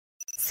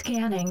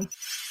Scanning.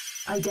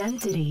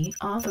 Identity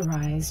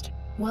authorized.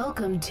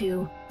 Welcome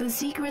to the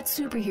Secret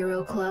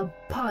Superhero Club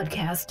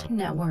Podcast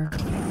Network.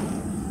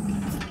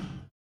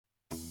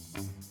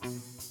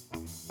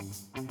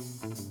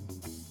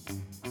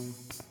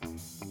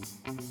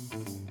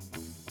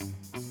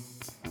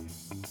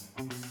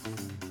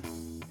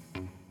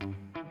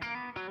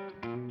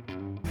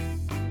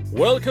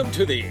 Welcome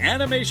to the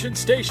Animation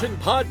Station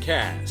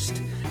Podcast,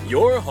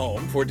 your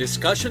home for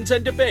discussions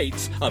and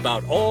debates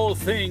about all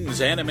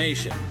things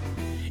animation.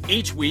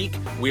 Each week,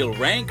 we'll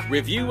rank,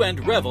 review,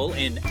 and revel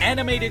in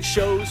animated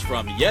shows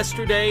from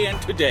yesterday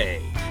and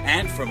today,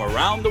 and from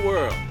around the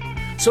world.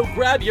 So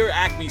grab your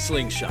Acme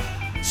slingshot,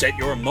 set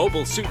your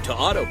mobile suit to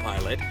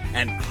autopilot,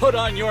 and put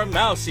on your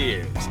mouse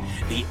ears.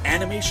 The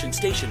Animation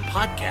Station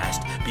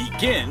Podcast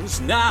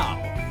begins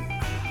now.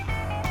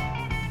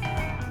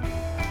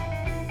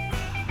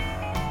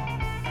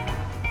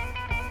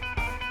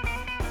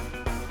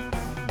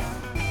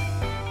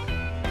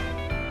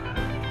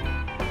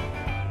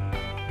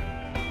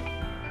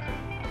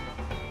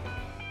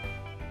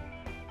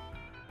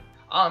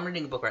 I'm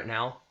reading a book right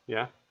now.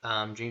 Yeah?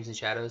 Dreams and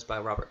Shadows by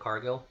Robert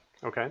Cargill.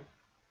 Okay.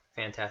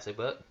 Fantastic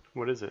book.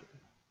 What is it?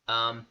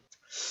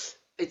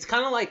 It's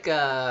kind of like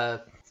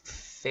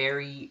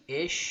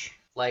fairy-ish,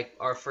 like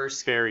our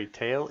first... Fairy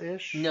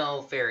tale-ish?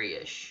 No,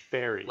 fairy-ish.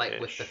 Fairy-ish. Like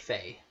with the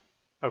fae.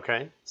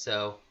 Okay.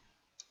 So,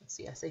 let's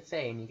see, I say fae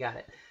and you got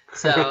it.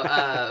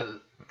 So,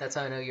 that's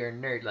how I know you're a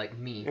nerd like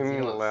me. You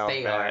know what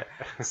fae are.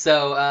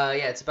 So,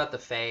 yeah, it's about the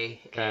fae,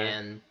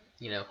 and,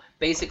 you know,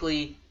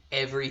 basically...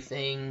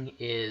 everything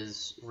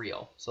is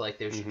real. So, like,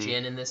 there's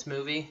Jinn in this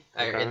movie,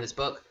 or in this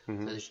book. So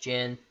there's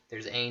Jinn,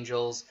 there's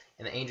angels,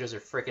 and the angels are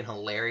freaking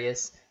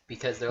hilarious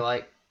because they're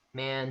like,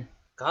 man,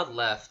 God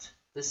left.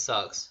 This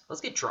sucks.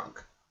 Let's get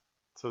drunk.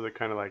 So they're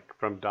kind of like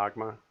from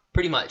Dogma?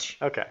 Pretty much.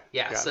 Okay.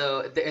 Yeah,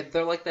 so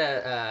they're like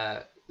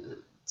that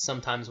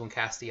sometimes when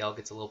Castiel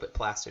gets a little bit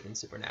plastered in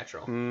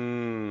Supernatural.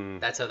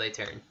 That's how they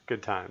turn.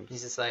 Good times.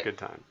 He's just like, good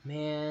time.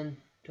 Man,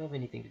 don't have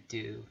anything to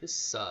do. This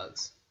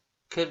sucks.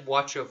 Could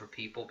watch over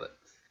people, but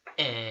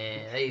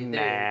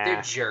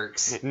they're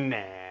jerks.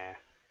 Nah.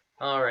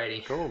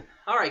 Alrighty. Cool.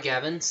 Alright,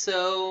 Gavin.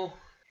 So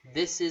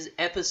this is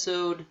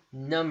episode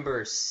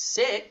number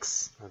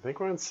 6. I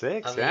think we're on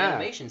 6. Of the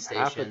Animation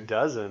Station. Half a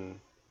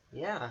dozen.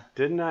 Yeah.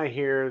 Didn't I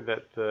hear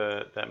that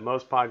that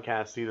most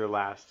podcasts either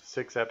last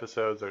 6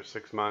 episodes or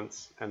 6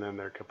 months and then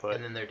they're kaput?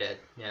 And then they're dead.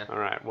 Yeah. All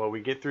right. Well, we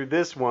get through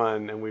this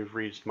one and we've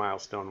reached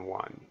milestone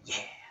 1. Yeah.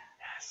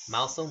 Yes.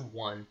 Milestone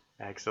 1.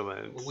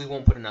 Excellent. We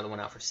won't put another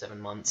one out for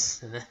 7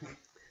 months, and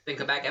then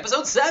come back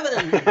episode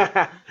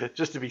 7.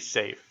 Just to be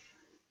safe.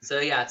 So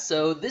yeah,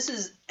 so this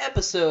is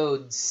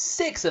episode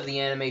 6 of the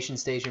Animation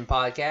Station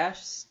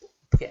podcast.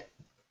 Yeah.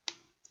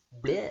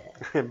 Bleh.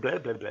 blah, blah,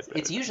 blah, blah.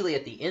 It's usually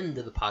at the end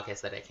of the podcast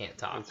that I can't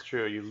talk. That's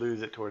true. You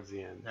lose it towards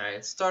the end. All right,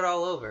 let's start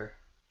all over.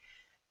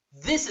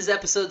 This is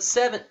episode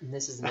 7.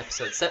 This is an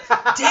episode 7.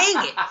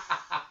 Dang it!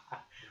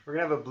 We're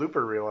going to have a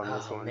blooper reel on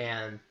this one. Oh,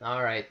 man.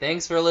 All right.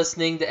 Thanks for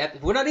listening to...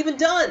 We're not even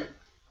done!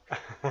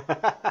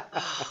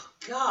 Oh,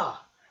 God.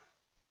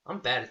 I'm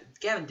bad at...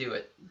 Gavin, do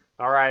it.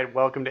 All right.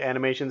 Welcome to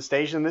Animation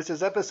Station. This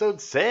is episode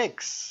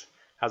 6.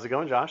 How's it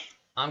going, Josh?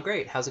 I'm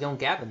great. How's it going,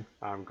 Gavin?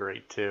 I'm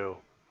great, too.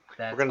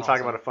 That's We're going to awesome.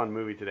 talk about a fun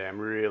movie today. I'm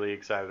really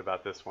excited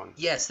about this one.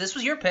 Yes, this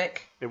was your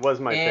pick. It was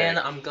my pick. And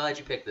I'm glad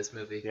you picked this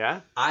movie. Yeah?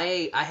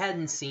 I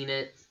hadn't seen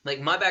it. Like,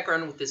 my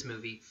background with this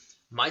movie,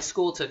 my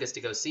school took us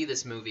to go see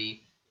this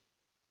movie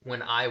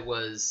when I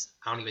was,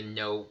 I don't even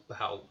know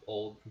how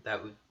old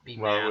that would be.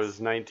 Well, math. it was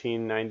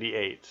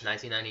 1998.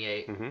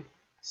 1998. Mm-hmm.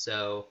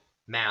 So,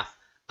 math.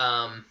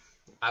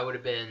 I would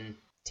have been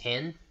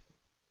 10.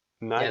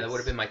 Nice. Yeah, that would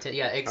have been my 10th.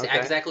 Yeah, Okay.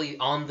 exactly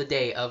on the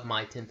day of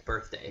my 10th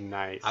birthday.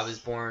 Nice. I was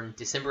born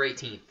December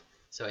 18th.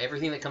 So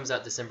everything that comes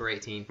out December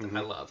 18th, I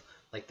love.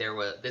 Like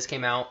this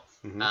came out.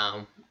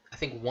 I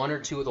think 1 or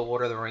 2 of the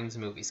Lord of the Rings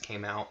movies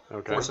came out.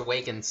 Okay. Force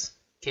Awakens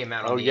came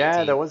out on Oh, the yeah,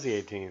 18th. that was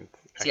the 18th.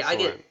 So yeah, I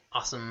get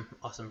Excellent.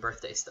 awesome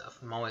birthday stuff.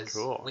 I'm always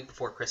Cool. week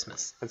before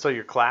Christmas. And so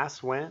your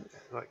class went?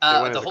 Like,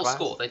 they went The as a whole class?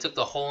 school. They took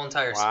the whole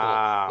entire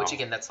Wow. school. Which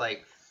again, that's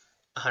like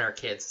 100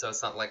 kids, so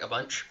it's not like a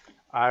bunch.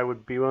 I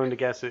would be willing to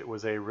guess it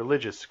was a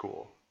religious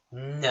school.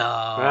 No.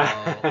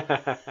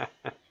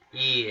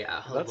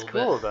 Yeah, a That's little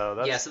cool, bit.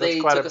 though. Yeah, so that's they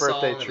quite took a us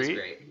all, birthday and it was treat.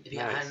 great.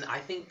 Yeah, Nice. and I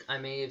think I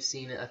may have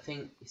seen it. I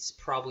think it's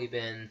probably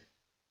been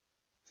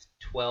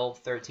 12,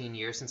 13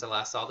 years since I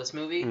last saw this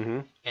movie,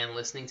 and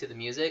listening to the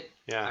music,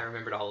 Yeah. I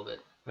remembered all of it.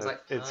 I was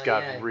like, It's oh,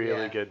 got yeah,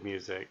 really yeah. good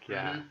music.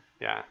 Yeah. Mhm.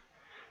 Yeah.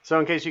 So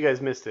in case you guys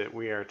missed it,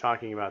 we are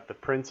talking about The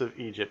Prince of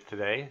Egypt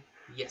today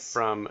Yes.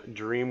 from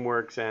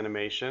DreamWorks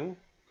Animation.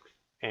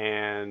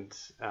 And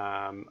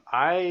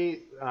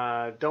I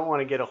don't want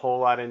to get a whole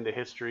lot into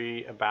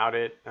history about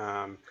it.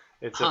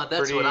 It's a That's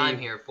pretty... what I'm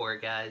here for,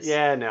 guys.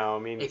 Yeah, no, I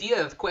mean... If you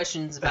have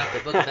questions about the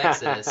Book of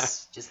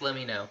Exodus, just let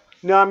me know.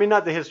 No, I mean,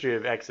 not the history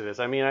of Exodus.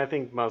 I mean, I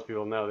think most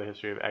people know the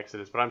history of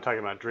Exodus, but I'm talking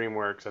about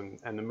DreamWorks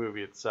and the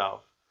movie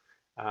itself.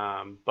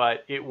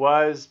 But it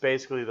was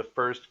basically the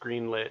first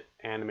greenlit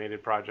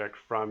animated project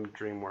from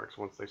DreamWorks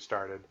once they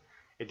started.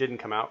 It didn't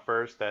come out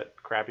first. That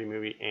crappy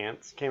movie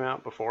Ants came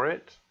out before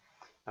it.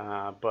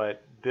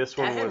 But this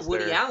one had was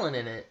Woody Allen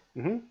in it.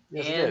 Mm-hmm.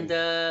 Yes,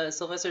 and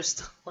Sylvester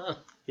Stallone.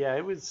 Yeah,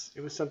 it was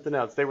something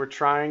else. They were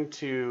trying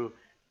to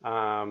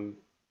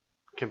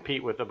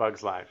compete with A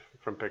Bug's Life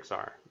from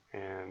Pixar,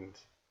 and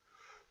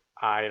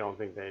I don't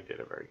think they did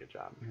a very good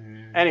job.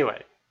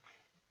 Anyway,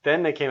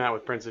 then they came out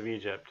with Prince of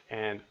Egypt,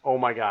 and oh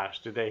my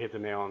gosh, did they hit the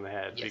nail on the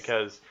head. Yes.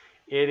 Because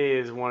it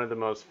is one of the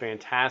most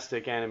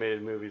fantastic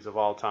animated movies of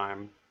all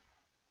time.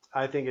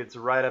 I think it's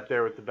right up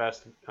there with the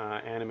best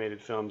animated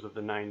films of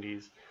the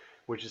 90s,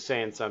 which is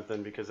saying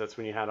something because that's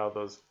when you had all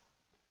those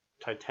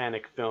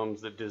Titanic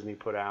films that Disney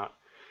put out.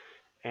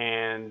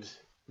 And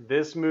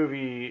this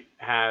movie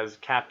has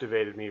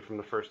captivated me from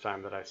the first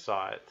time that I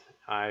saw it.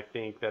 I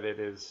think that it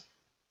is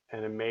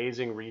an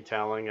amazing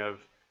retelling of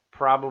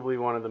probably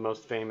one of the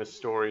most famous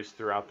stories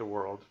throughout the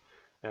world.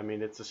 I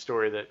mean, it's a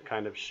story that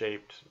kind of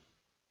shaped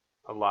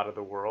a lot of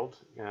the world.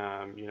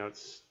 It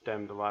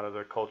stemmed a lot of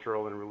the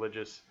cultural and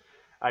religious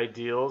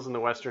ideals in the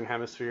Western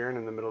Hemisphere and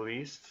in the Middle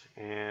East.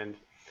 And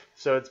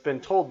so it's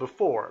been told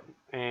before,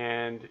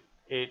 and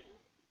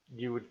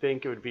you would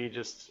think it would be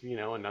just,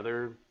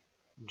 another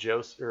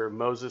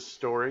Moses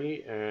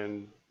story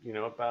and,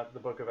 about the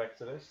book of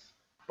Exodus.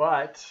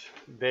 But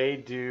they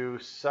do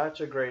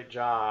such a great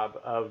job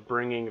of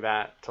bringing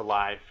that to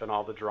life and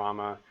all the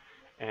drama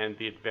and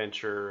the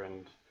adventure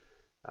and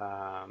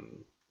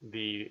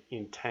the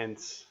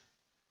intense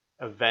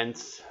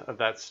events of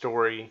that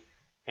story.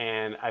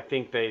 And I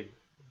think they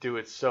do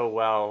it so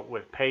well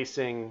with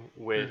pacing,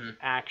 with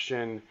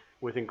action,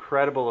 with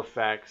incredible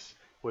effects,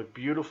 with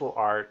beautiful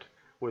art,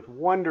 with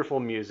wonderful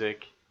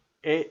music.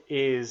 It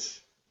is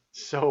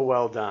so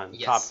well done,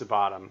 top to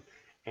bottom.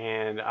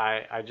 And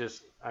I'm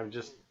just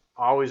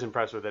always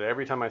impressed with it.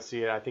 Every time I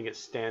see it, I think it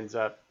stands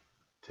up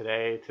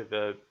today to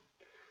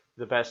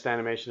the best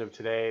animation of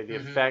today. The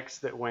effects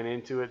that went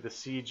into it, the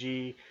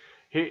CG.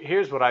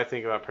 Here's what I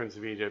think about Prince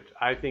of Egypt.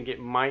 I think it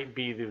might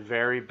be the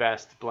very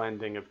best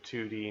blending of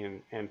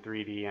 2D and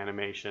 3D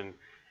animation.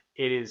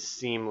 It is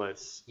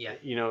seamless. Yeah.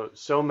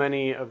 So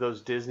many of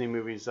those Disney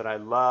movies that I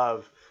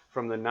love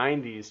from the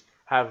 90s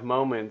have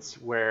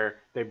moments where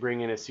they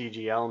bring in a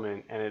CG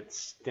element and it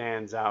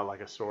stands out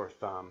like a sore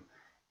thumb.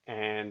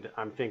 And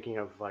I'm thinking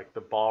of like the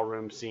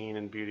ballroom scene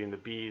in Beauty and the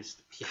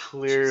Beast. Yeah,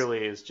 clearly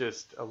is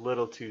just a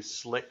little too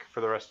slick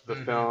for the rest of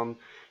the film.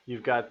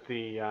 You've got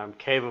the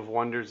Cave of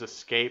Wonders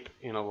escape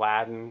in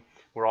Aladdin,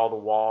 where all the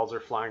walls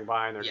are flying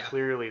by and they're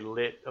clearly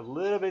lit a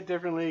little bit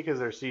differently because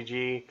they're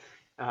CG.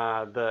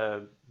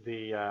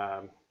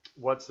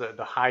 What's the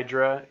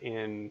Hydra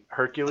in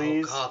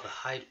Hercules? Oh God, the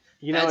Hydra.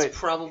 That's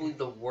probably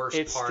the worst part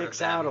of that movie. It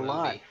sticks out a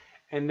lot.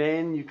 And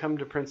then you come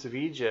to Prince of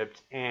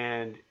Egypt,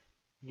 and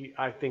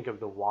I think of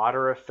the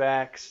water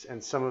effects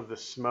and some of the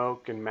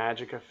smoke and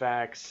magic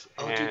effects.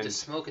 Oh, dude, the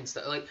smoke and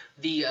stuff. Like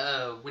the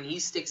when he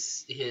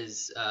sticks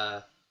his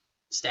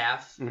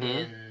staff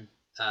in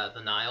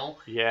the Nile,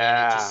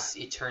 and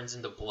it turns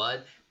into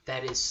blood.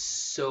 That is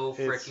so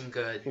freaking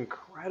good.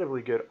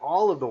 Incredibly good.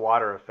 All of the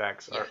water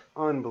effects are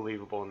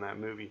unbelievable in that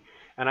movie.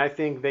 And I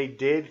think they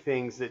did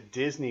things that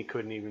Disney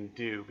couldn't even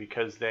do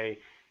because they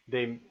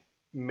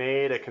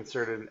made a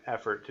concerted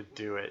effort to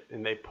do it.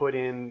 And they put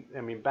in,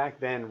 back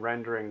then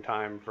rendering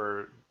time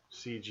for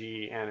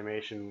CG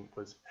animation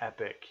was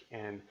epic.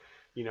 And,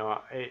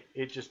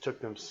 it just took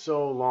them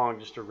so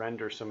long just to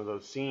render some of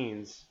those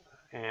scenes.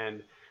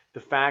 And the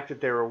fact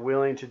that they were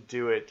willing to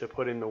do it, to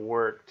put in the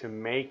work, to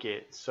make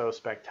it so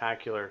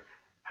spectacular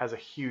has a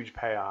huge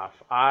payoff.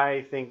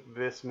 I think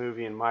this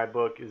movie, in my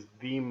book, is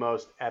the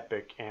most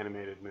epic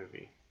animated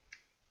movie.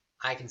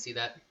 I can see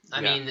that.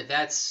 I mean,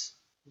 that's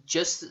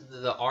just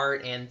the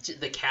art and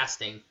the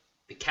casting.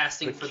 The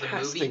casting for the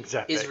movie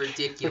is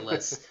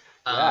ridiculous.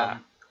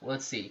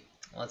 Let's see.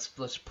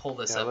 Let's pull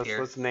this up here.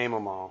 Let's name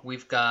them all.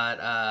 We've got.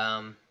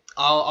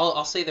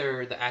 I'll say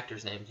the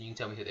actors' names. You can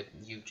tell me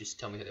you just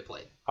tell me who they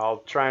played. I'll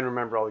try and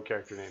remember all the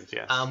character names.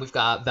 Yes. We've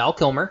got Val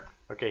Kilmer.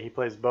 Okay, he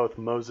plays both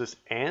Moses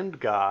and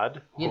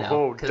God.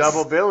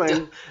 Double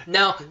billing.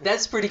 No,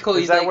 that's pretty cool.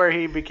 Is that where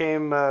he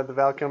became the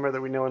Val Kilmer that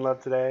we know and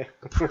love today?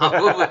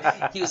 Probably.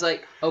 He was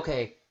like,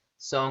 okay,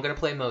 so I'm gonna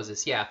play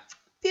Moses. Yeah,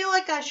 feel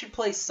like I should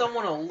play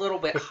someone a little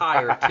bit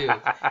higher too.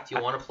 Do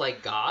you want to play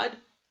God?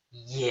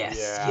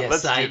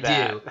 Yes, I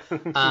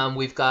do.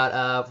 We've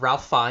got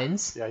Ralph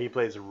Fiennes. Yeah, he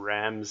plays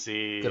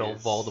Ramses. Good old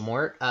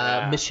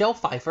Voldemort. Michelle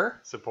Pfeiffer.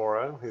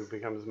 Zipporah, who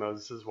becomes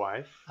Moses'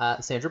 wife.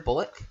 Sandra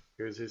Bullock.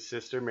 Here's his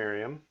sister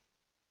Miriam.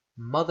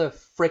 Mother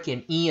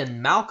frickin'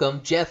 Ian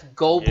Malcolm, Jeff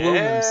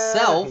Goldblum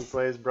himself. He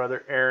plays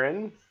brother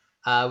Aaron.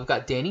 We've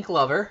got Danny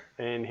Glover.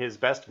 In his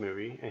best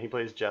movie, and he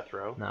plays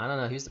Jethro. No, I don't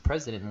know. He was the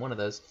president in one of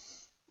those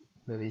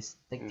movies.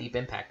 I think Deep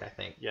Impact, I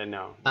think. Yeah,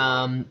 no.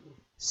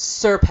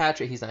 Sir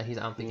Patrick, he's not. I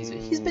don't think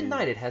he's been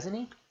knighted, hasn't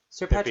he?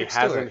 Sir Patrick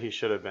Stewart. If he hasn't, he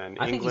should have been.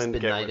 I think he's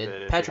been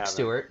knighted. Patrick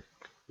Stewart.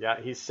 Yeah,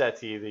 he's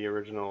Seti, the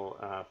original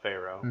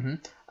Pharaoh.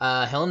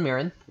 Helen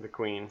Mirren. The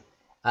Queen.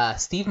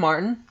 Steve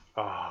Martin.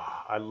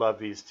 Oh, I love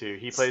these two.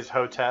 He plays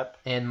Hotep.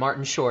 And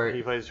Martin Short.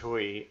 He plays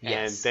Hui.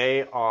 Yes. And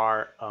they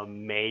are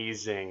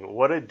amazing.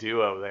 What a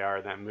duo they are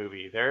in that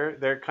movie.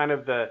 They're kind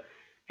of the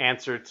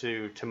answer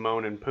to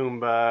Timon and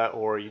Pumbaa,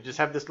 or you just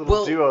have this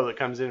little duo that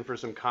comes in for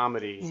some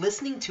comedy.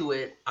 Listening to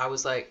it, I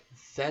was like,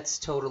 that's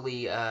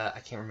totally, I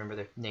can't remember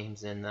their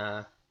names in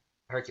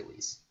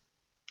Hercules.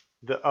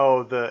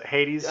 The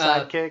Hades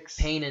sidekicks?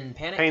 Pain and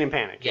Panic? Pain and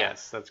Panic,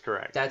 yes, that's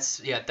correct. That's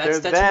who I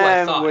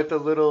They're thought. with a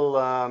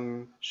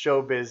little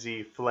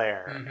show-busy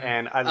flair, Mm-hmm.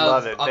 and I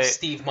love it. Of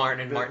Steve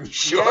Martin and Martin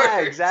Short.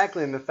 Yeah,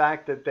 exactly, and the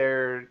fact that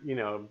they're,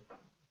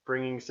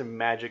 bringing some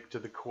magic to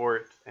the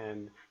court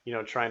and,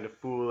 trying to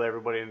fool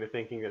everybody into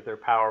thinking that they're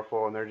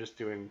powerful, and they're just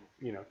doing,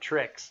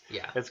 tricks.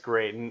 Yeah. That's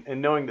great,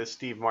 and knowing that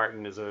Steve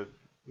Martin is a,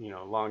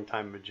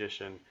 longtime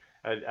magician,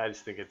 I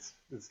just think it's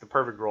the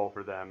perfect role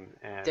for them.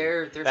 And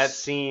that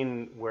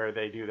scene where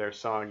they do their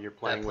song, "You're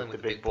Playing with the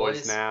Big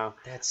Boys Now,"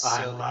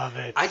 I love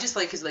it. I just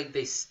like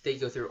because they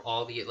go through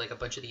all the a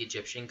bunch of the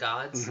Egyptian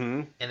gods,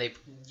 mm-hmm. and they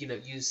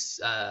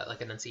use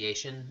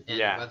enunciation and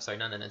yeah. I'm sorry,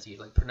 not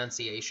enunciation,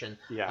 pronunciation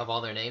yeah. of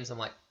all their names. I'm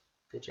like,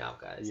 good job,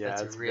 guys. Yeah,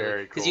 that's really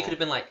very cool. Because you could have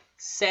been like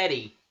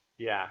Seti.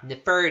 Yeah.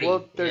 Nefertiti.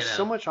 Well, there's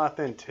so much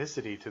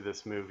authenticity to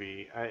this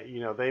movie.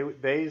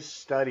 They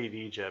studied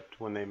Egypt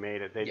when they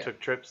made it. They took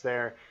trips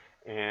there,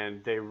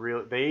 and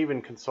they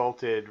even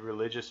consulted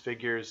religious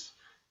figures.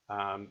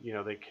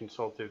 They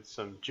consulted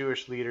some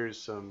Jewish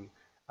leaders, some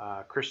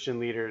Christian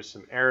leaders,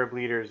 some Arab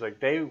leaders.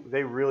 Like they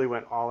really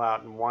went all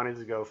out and wanted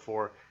to go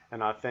for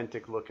an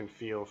authentic look and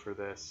feel for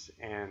this.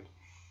 And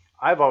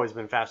I've always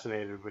been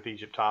fascinated with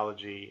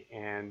Egyptology,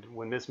 and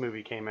when this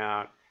movie came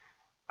out,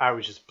 I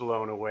was just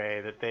blown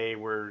away that they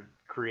were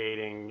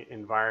creating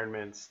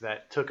environments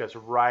that took us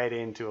right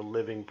into a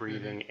living,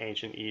 breathing mm-hmm.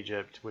 ancient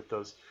Egypt with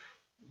those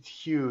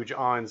huge,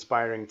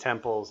 awe-inspiring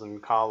temples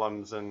and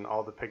columns and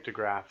all the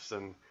pictographs.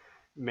 And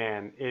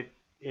man, it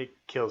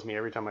kills me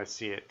every time I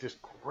see it. Just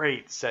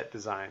great set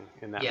design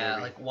in that movie. Yeah,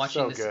 like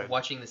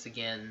watching this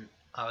again,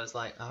 I was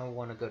like, I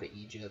want to go to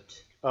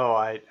Egypt. Oh,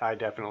 I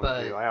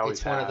definitely do. I always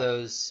it's one of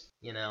those,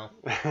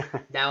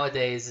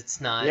 nowadays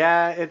it's not.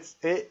 Yeah, in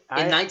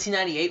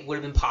 1998 would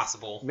have been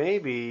possible.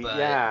 Maybe, but,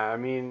 yeah. I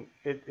mean,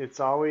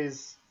 it's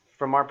always,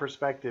 from our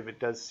perspective,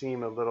 it does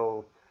seem a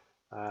little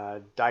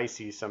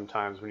dicey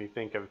sometimes when you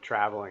think of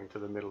traveling to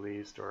the Middle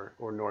East or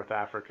North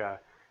Africa.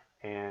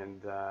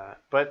 And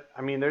but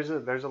I mean, there's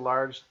a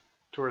large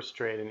tourist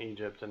trade in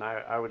Egypt, and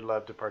I would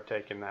love to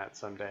partake in that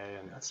someday.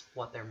 And that's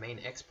what their main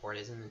export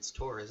is, and it's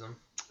tourism.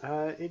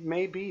 It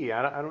may be.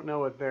 I don't know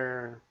what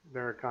their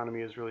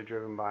economy is really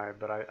driven by,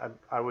 but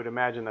I would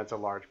imagine that's a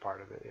large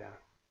part of it. Yeah.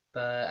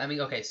 But I mean,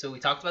 okay, so we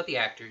talked about the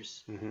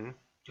actors. Mm-hmm.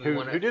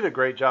 Who did a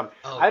great job.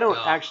 I don't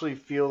actually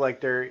feel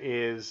like there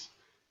is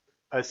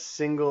a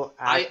single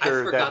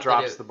actor that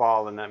drops the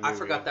ball in that movie. I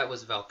forgot that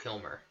was Val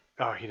Kilmer.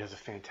 Oh, he does a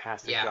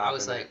fantastic job. Yeah, I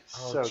was like,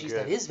 oh, geez,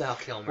 that is Val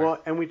Kilmer.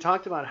 Well, and we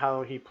talked about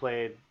how he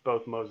played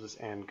both Moses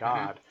and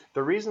God. Mm-hmm.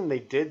 The reason they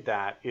did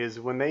that is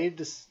when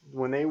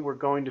they were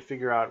going to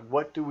figure out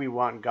what do we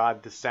want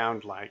God to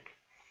sound like,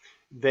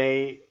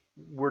 they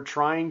were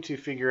trying to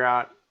figure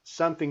out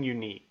something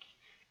unique.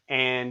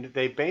 And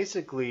they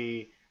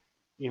basically,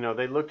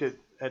 they looked at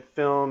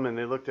film and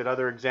they looked at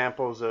other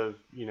examples of,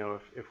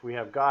 if we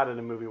have God in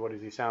a movie, what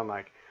does he sound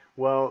like?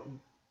 Well,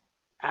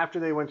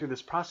 after they went through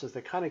this process, they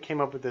kind of came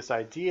up with this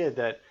idea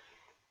that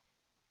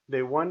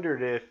they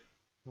wondered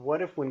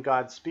what if when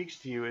God speaks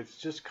to you, it's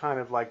just kind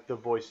of like the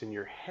voice in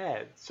your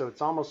head. So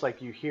it's almost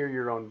like you hear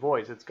your own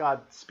voice. It's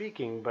God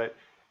speaking, but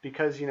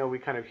because, we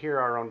kind of hear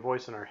our own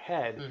voice in our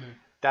head, mm-hmm.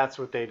 that's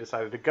what they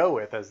decided to go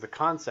with as the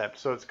concept.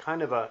 So it's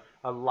kind of a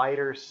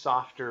lighter,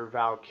 softer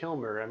Val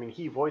Kilmer. I mean,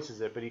 he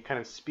voices it, but he kind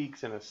of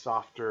speaks in a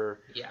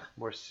softer,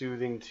 more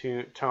soothing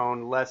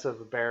tone, less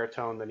of a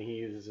baritone than he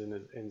uses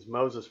in his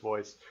Moses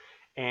voice.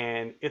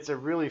 And it's a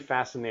really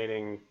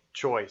fascinating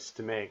choice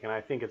to make, and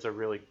I think it's a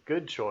really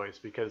good choice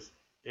because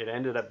it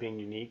ended up being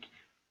unique,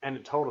 and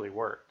it totally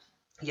worked.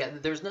 Yeah,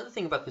 there's another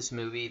thing about this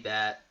movie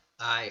that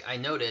I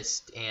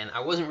noticed, and I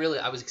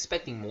was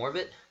expecting more of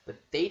it, but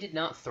they did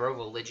not throw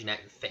religion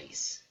at your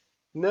face.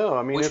 No,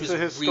 I mean, it's a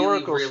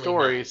historical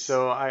story, nice.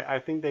 So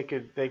I think they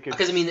could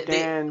because I mean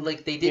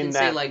they didn't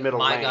say like my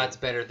lane. God's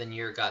better than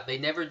your God. They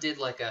never did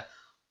like a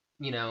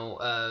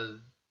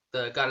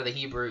the God of the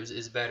Hebrews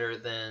is better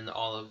than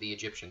all of the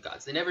Egyptian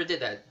gods. They never did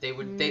that.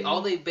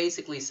 All they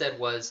basically said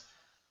was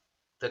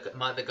the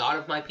God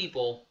of my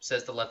people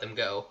says to let them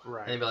go.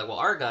 Right. And they'd be like, well,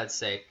 our gods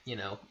say,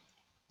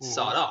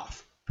 saw it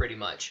off pretty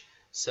much.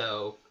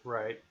 So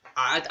right.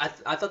 I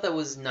thought that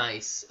was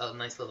nice, a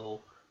nice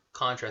little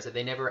contrast that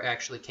they never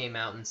actually came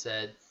out and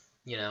said,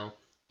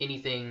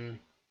 anything,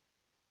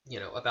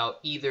 about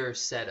either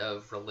set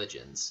of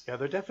religions. Yeah,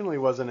 there definitely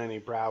wasn't any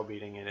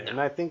browbeating in it. No.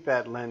 And I think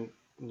that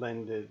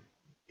lended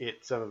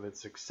it some of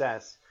its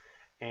success,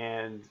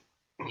 and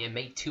it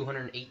made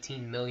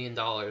 $218 million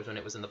when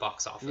it was in the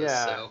box office.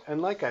 Yeah, so.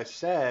 And like I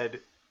said,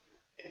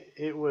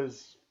 it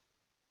was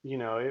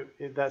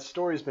that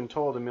story's been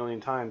told a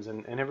million times,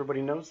 and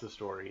everybody knows the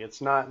story.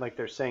 It's not like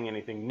they're saying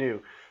anything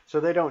new, so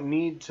they don't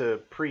need to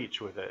preach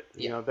with it.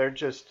 Yeah. They're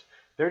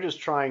just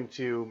trying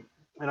to,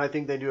 and I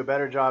think they do a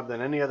better job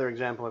than any other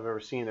example I've ever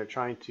seen. They're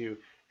trying to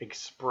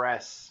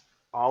express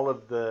all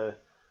of the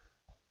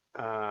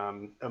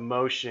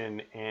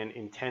emotion and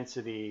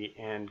intensity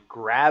and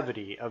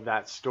gravity of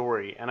that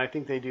story, and I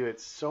think they do it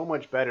so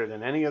much better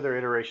than any other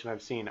iteration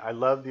I've seen. I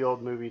love the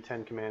old movie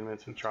Ten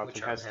Commandments with Charlton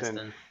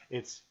Heston.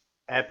 It's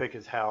epic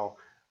as hell,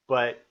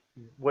 but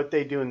what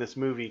they do in this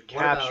movie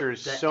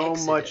captures so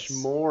much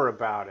more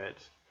about it.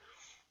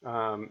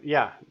 That one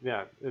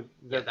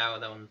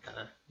kind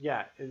of.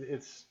 Yeah,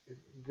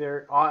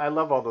 I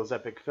love all those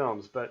epic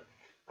films, but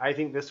I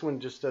think this one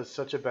just does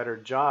such a better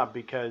job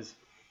because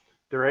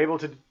they're able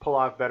to pull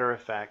off better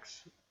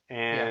effects,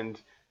 and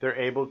they're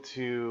able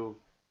to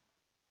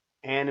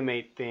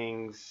animate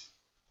things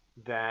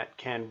that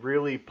can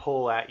really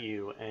pull at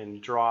you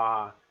and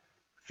draw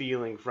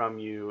feeling from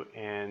you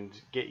and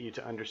get you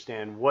to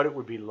understand what it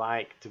would be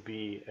like to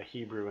be a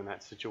Hebrew in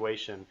that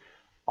situation.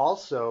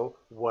 Also,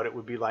 what it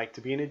would be like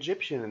to be an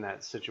Egyptian in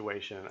that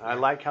situation. Yeah. I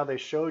like how they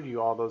showed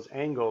you all those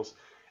angles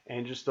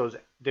and just those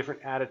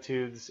different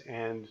attitudes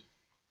and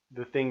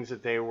the things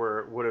that they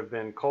would have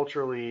been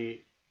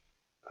culturally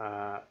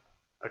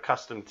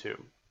accustomed to.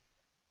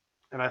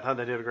 And I thought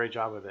they did a great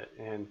job with it.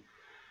 And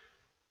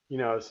we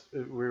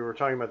were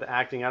talking about the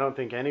acting. I don't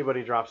think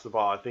anybody drops the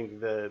ball. I think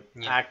the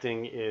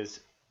acting is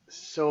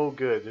so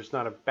good. There's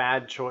not a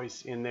bad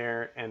choice in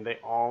there, and they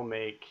all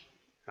make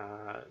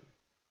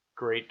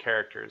great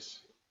characters,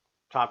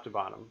 top to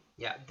bottom.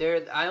 Yeah,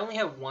 I only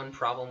have one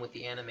problem with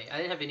the anime. I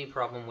didn't have any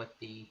problem with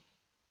the,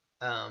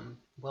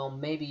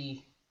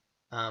 maybe,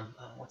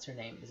 what's her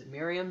name? Is it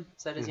Miriam?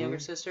 Is that his younger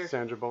sister?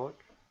 Sandra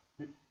Bullock.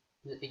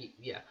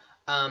 Yeah.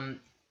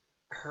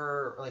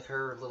 Her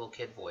little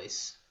kid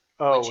voice.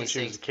 Oh, when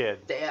she was a kid.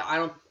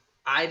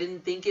 I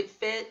didn't think it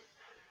fit.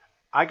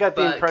 I got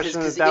the impression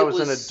that was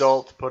an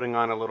adult putting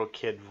on a little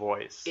kid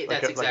voice.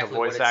 That's exactly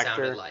what it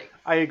sounded like.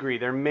 I agree.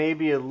 There may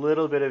be a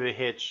little bit of a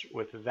hitch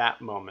with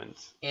that moment.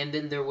 And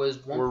then there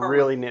was one part... We're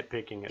really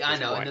nitpicking at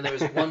this point. And then there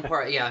was one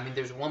part...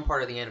 there's one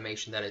part of the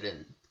animation that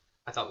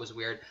I thought was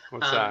weird.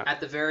 What's that? At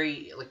the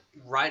very...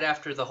 right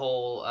after the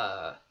whole...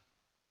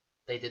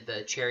 they did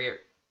the chariot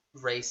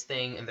race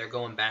thing, and they're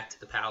going back to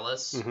the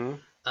palace.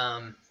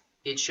 Mm-hmm.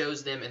 It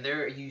shows them, and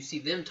you see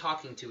them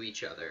talking to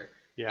each other.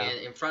 Yeah.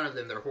 And in front of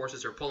them, their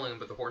horses are pulling them,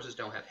 but the horses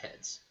don't have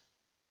heads.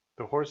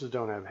 The horses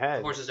don't have heads?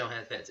 The horses don't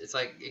have heads. It's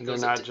like... They're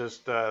not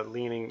just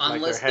leaning,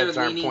 like their heads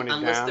aren't pointed down?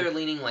 Unless they're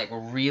leaning,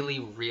 really,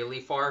 really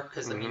far,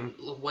 because,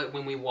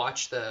 when we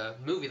watch the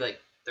movie,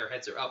 their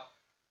heads are up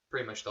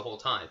pretty much the whole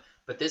time.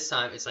 But this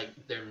time, it's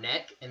their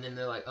neck, and then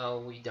they're like, oh,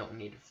 we don't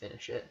need to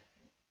finish it.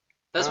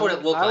 That's what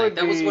it looked like.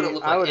 That was what it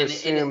looked like. I would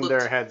assume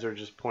their heads are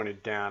just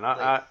pointed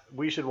down.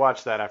 We should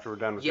watch that after we're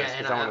done with this. Yeah,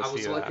 and I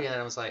was looking at it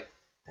and I was like,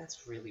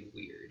 that's really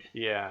weird.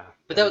 Yeah.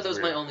 But that was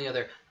my only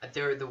other...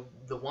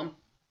 The one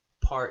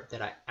part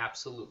that I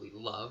absolutely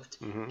loved,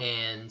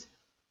 and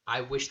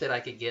I wish that I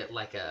could get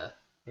maybe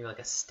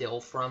a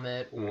still from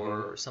it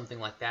or something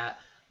like that,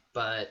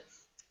 but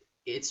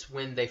it's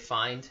when they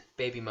find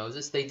baby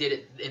Moses. They did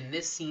it in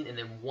this scene and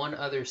then one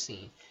other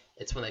scene.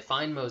 It's when they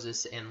find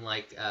Moses and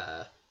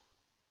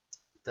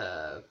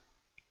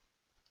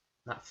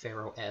not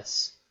Pharaoh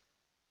S.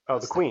 Oh,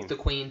 the Queen. The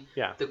Queen.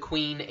 Yeah. The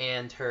Queen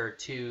and her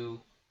two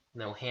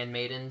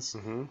handmaidens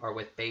are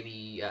with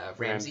baby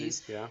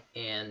Ramses. Yeah.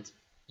 And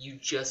you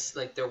just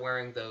they're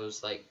wearing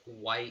those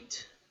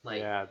white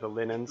the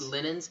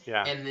linens.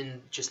 Yeah. And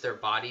then just their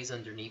bodies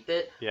underneath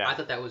it. Yeah. I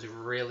thought that was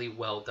really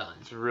well done.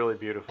 It's really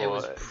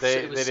beautiful.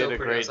 They did a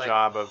great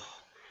job of,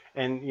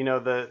 and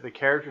the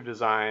character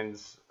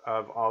designs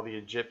of all the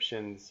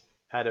Egyptians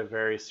had a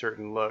very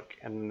certain look,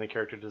 and then the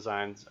character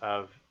designs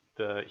of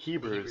the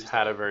Hebrews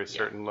had a very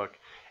certain look.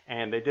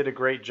 And they did a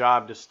great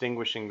job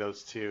distinguishing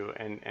those two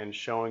and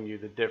showing you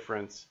the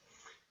difference.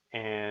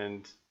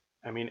 And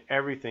I mean,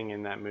 everything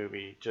in that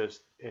movie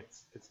just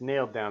it's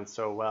nailed down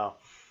so well.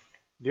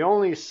 The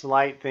only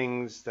slight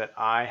things that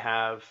I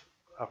have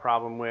a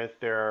problem with,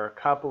 there are a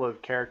couple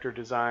of character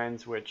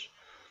designs which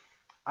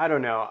I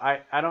don't know.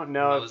 I don't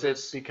know Moses. If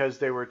it's because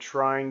they were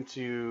trying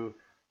to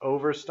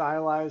over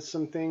stylize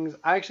some things.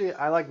 I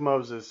like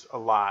Moses a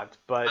lot,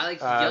 but I like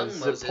young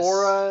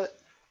Zipporah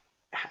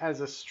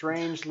has a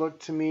strange look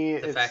to me.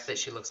 The fact that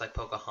she looks like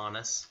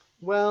Pocahontas.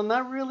 Well,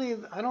 not really.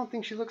 I don't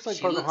think she looks like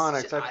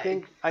Pocahontas. I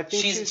think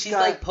she's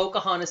like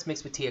Pocahontas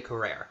mixed with Tia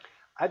Carrere.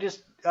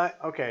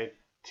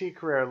 Tia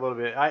Carrere a little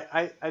bit.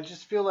 I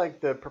just feel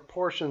like the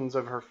proportions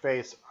of her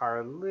face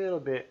are a little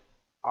bit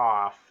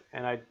off,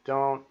 and I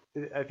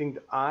think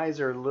the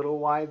eyes are a little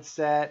wide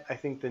set. I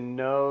think the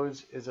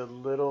nose is a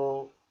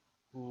little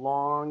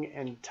long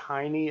and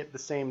tiny at the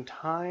same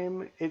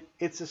time.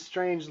 It's a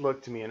strange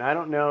look to me, and I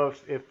don't know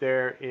if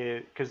there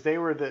is, because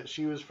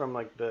she was from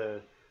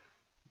the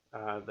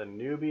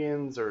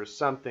Nubians or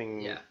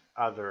something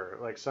other,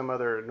 like some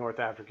other North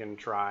African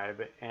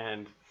tribe,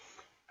 and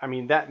I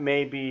mean, that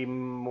may be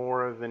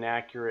more of an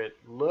accurate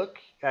look.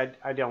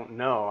 I don't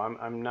know.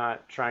 I'm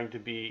not trying to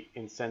be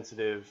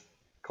insensitive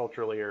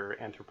culturally or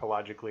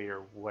anthropologically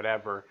or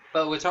whatever.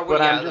 But we're talking.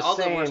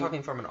 We're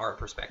talking from an art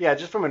perspective. Yeah,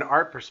 just from an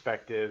art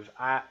perspective,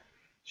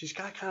 she's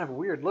got kind of a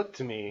weird look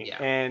to me.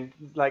 Yeah. And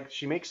like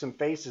she makes some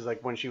faces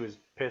like when she was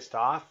pissed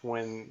off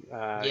when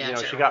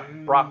she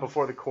got brought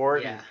before the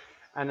court. Yeah.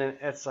 And then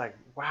it's like,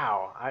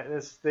 wow,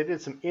 they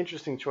did some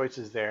interesting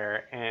choices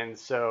there. And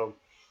so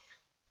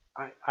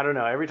I don't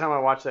know. Every time I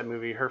watch that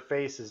movie, her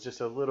face is just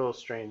a little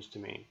strange to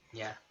me.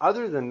 Yeah.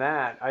 Other than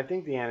that, I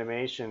think the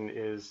animation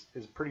is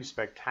pretty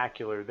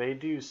spectacular.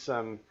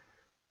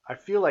 I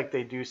feel like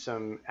they do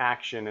some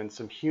action and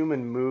some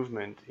human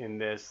movement in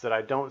this that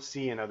I don't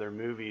see in other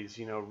movies.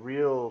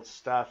 Real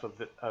stuff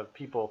of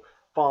people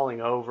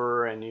falling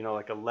over and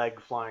like a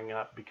leg flying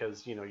up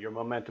because your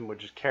momentum would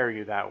just carry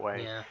you that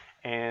way. Yeah.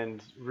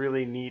 And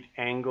really neat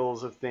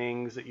angles of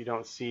things that you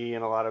don't see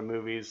in a lot of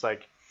movies,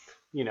 like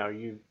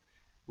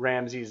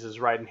Ramses is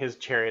riding his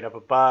chariot up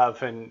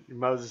above, and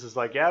Moses is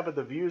like, yeah, but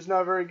the view's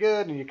not very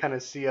good, and you kind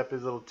of see up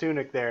his little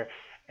tunic there,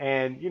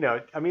 and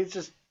it's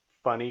just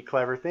funny,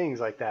 clever things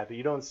like that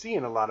you don't see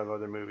in a lot of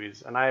other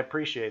movies, and I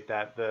appreciate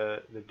that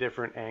the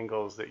different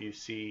angles that you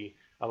see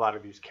a lot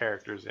of these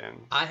characters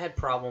in. I had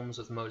problems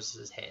with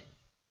Moses' head.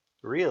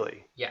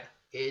 Really? Yeah,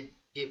 it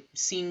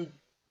seemed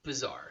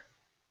bizarre.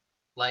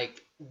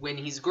 Like when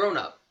he's grown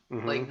up,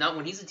 like not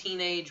when he's a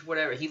teenage,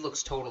 whatever, he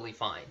looks totally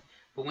fine.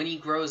 But when he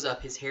grows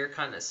up, his hair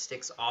kind of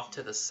sticks off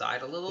to the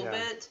side a little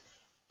bit,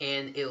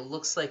 and it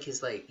looks like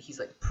he's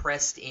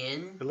pressed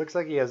in. It looks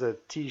like he has a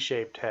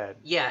T-shaped head.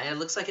 Yeah, and it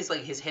looks like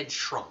his head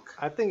shrunk.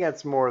 I think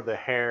that's more the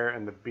hair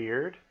and the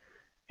beard,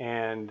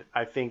 and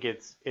I think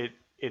it's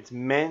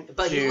meant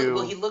but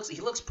to. He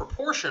looks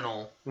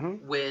proportional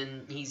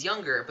when he's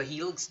younger, but he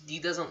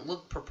doesn't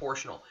look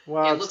proportional.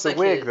 Well, it it's looks the like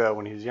wig though.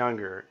 When he's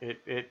younger,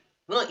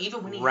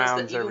 even when he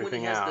rounds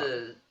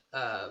has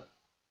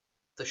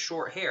the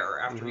short hair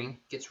after he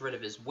gets rid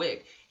of his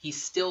wig, he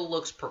still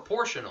looks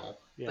proportional,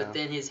 but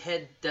then his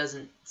head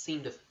doesn't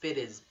seem to fit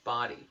his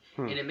body.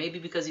 And it may be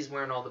because he's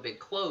wearing all the big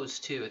clothes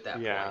too at that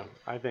point. Yeah,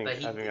 I think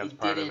that's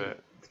part of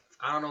it.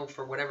 I don't know,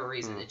 for whatever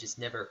reason, it just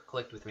never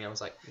clicked with me. I was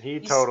like, he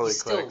totally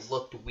still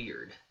looked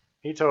weird.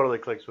 He totally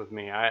clicks with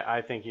me.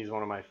 I think he's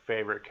one of my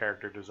favorite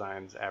character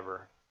designs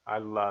ever. I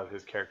love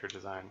his character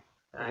design.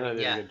 He did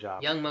a good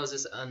job. Young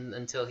Moses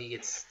until he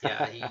gets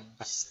he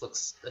just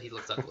looks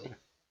ugly.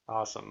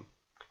 Awesome.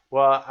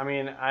 Well, I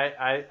mean,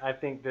 I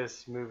think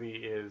this movie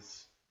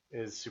is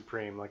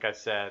supreme. Like I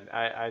said,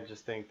 I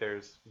just think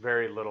there's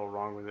very little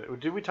wrong with it.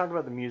 Did we talk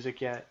about the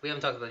music yet? We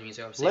haven't talked about the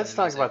music. Let's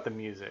talk about the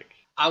music.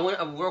 I want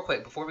real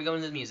quick before we go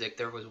into the music.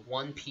 There was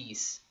one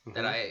piece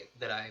that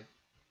I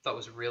thought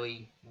was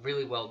really,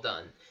 really well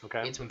done.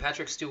 Okay. It's when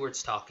Patrick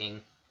Stewart's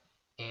talking,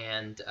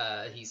 and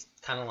he's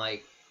kind of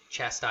like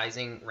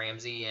chastising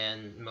Ramsey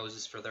and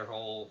Moses for their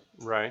whole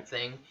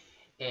thing.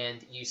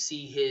 And you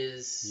see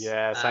his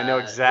yes, I know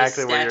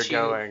exactly where you're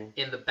going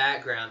in the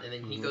background, and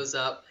then he goes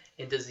up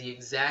and does the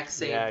exact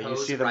same pose. Yeah, you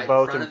see them right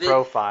both in front in of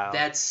profile.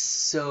 That's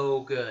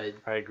so good.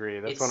 I agree.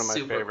 That's it's one of my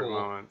favorite cool.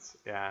 moments.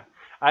 Yeah,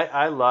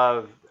 I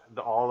love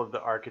all of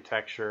the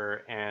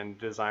architecture and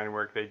design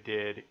work they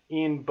did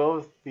in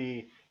both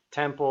the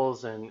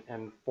temples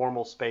and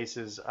formal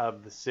spaces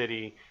of the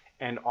city,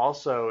 and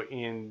also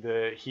in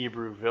the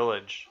Hebrew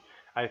village.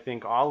 I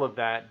think all of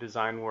that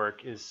design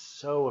work is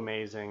so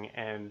amazing,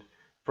 and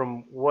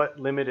from what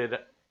limited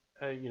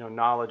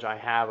knowledge I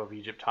have of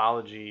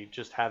Egyptology,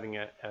 just having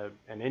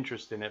an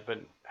interest in it, but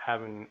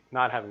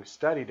not having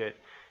studied it,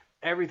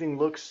 everything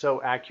looks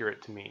so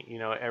accurate to me.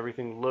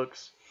 Everything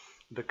looks,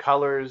 the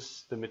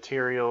colors, the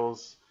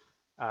materials,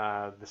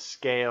 the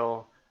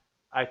scale.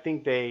 I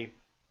think they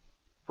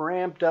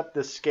ramped up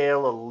the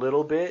scale a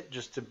little bit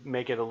just to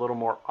make it a little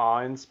more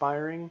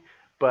awe-inspiring,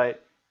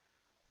 but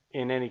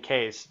in any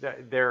case,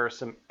 there are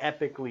some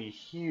epically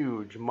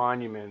huge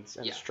monuments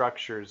and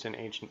structures in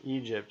ancient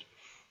Egypt.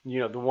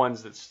 The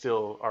ones that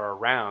still are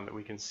around that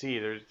we can see.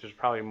 There's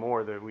probably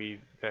more that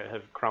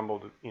have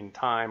crumbled in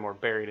time or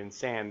buried in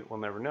sand that we'll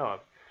never know of.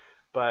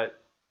 But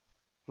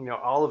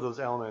all of those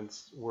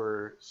elements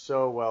were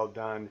so well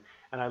done,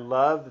 and I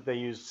love that they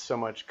used so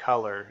much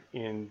color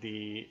in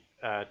the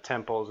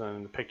temples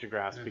and the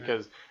pictographs,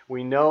 because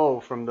we know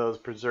from those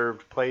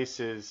preserved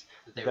places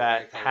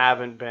that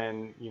haven't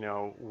been,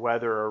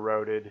 weather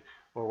eroded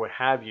or what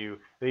have you,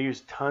 they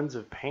use tons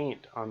of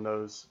paint on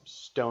those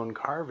stone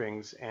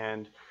carvings,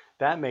 and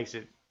that makes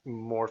it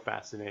more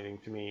fascinating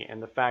to me.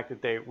 And the fact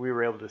that we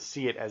were able to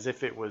see it as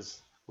if it was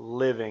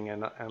living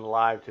and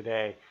alive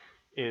today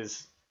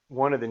is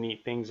one of the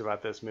neat things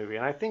about this movie.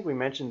 And I think we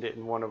mentioned it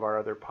in one of our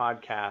other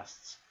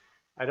podcasts.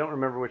 I don't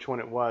remember which one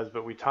it was,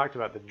 but we talked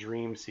about the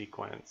dream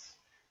sequence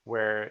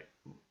where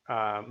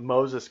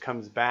Moses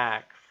comes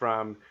back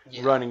from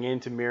running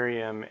into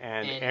Miriam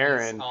and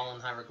Aaron. He's all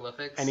in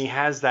hieroglyphics. And he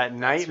has that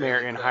nightmare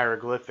in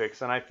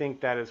hieroglyphics. And I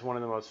think that is one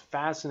of the most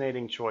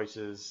fascinating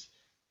choices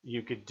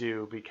you could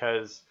do,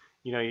 because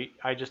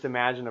I just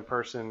imagine a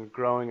person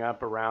growing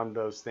up around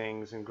those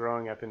things and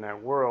growing up in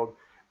that world.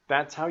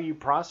 That's how you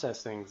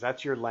process things.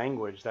 That's your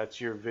language. That's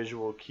your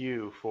visual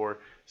cue for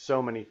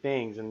so many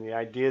things. And the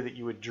idea that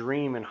you would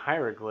dream in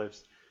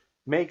hieroglyphs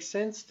makes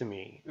sense to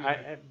me.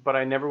 But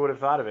I never would have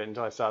thought of it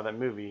until I saw that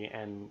movie,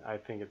 and I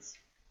think it's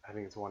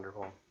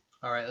wonderful.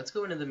 All right, let's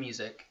go into the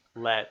music.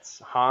 Let's.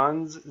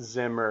 Hans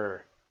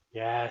Zimmer.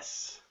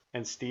 Yes.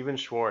 And Steven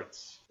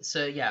Schwartz.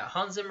 So yeah,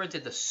 Hans Zimmer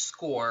did the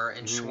score,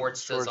 and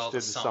Schwartz does all the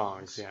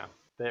songs. Yeah.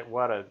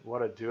 What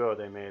a duo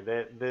they made.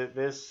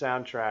 This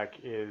soundtrack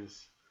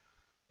is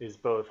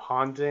both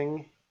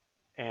haunting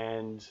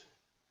and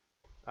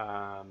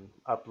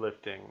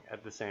uplifting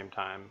at the same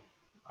time.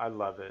 I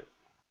love it.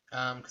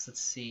 Because let's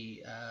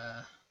see,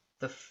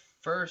 the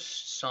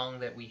first song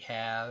that we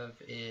have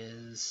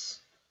is...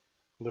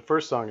 The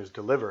first song is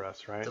Deliver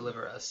Us, right?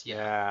 Deliver Us, yeah.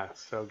 Yeah,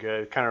 so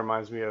good. It kind of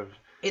reminds me of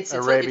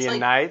Arabian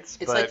Nights,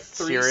 but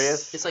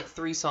serious. It's like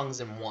 3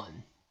 songs in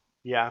one.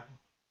 Yeah.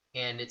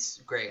 And it's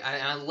great.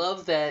 I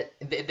love that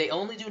they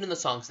only do it in the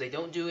songs. They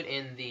don't do it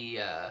in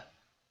the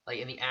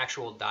in the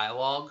actual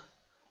dialogue.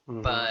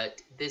 Mm-hmm. But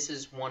this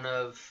is one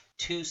of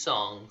 2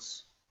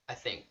 songs, I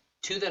think.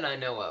 2 that I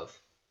know of.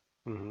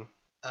 Mm-hmm.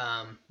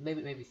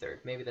 Maybe third.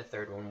 Maybe the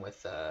third one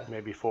with...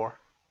 Maybe 4?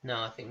 No,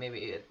 I think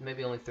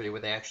maybe only 3 where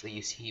they actually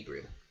use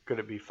Hebrew. Could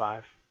it be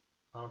 5?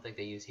 I don't think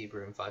they use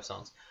Hebrew in 5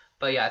 songs.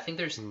 But yeah, I think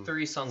there's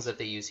 3 songs that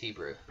they use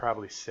Hebrew.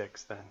 Probably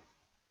 6 then.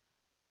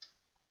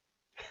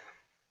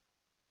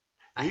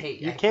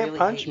 You can't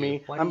punch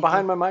me. I'm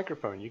behind my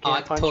microphone. You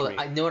can't punch me.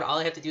 I know what. All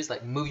I have to do is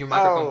move your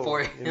microphone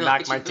forward and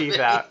knock my teeth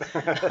out.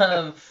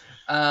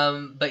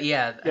 But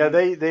yeah. Yeah,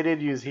 they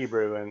did use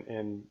Hebrew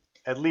in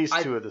at least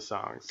 2 of the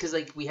songs. Because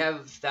we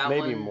have that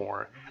maybe one. Maybe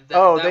more.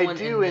 That they one,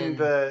 do in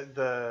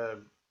the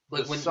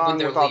song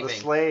with all the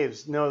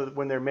slaves. No,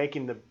 when they're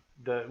making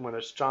when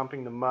they're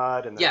stomping the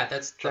mud and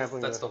that's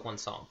the one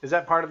song. Is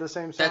that part of the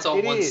same song? That's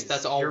all one.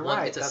 That's all You're one.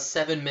 Right. It's a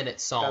 7-minute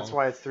song. That's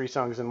why it's 3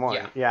 songs in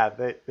one. Yeah,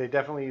 they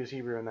definitely use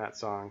Hebrew in that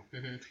song.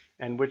 Mm-hmm.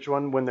 And which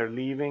one? When they're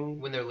leaving.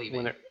 When they're leaving.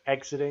 When they're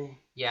exiting.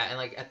 Yeah,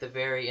 and at the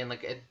very end,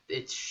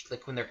 it's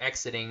when they're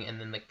exiting, and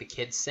then the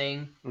kids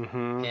sing,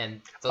 mm-hmm.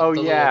 and the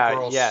little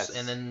girls, yes.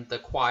 and then the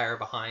choir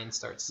behind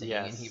starts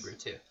singing in Hebrew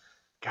too.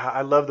 God,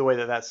 I love the way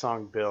that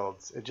song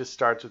builds. It just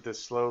starts with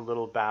this slow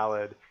little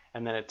ballad,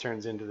 and then it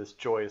turns into this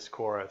joyous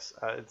chorus.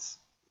 It's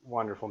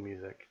wonderful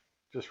music.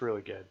 Just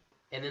really good.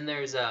 And then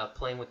there's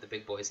Playing with the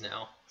Big Boys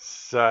Now.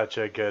 Such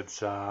a good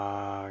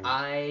song.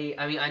 I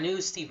mean, I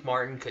knew Steve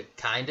Martin could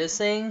kind of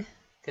sing,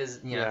 because,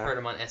 I've heard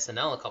him on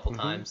SNL a couple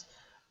times,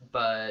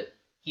 but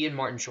he and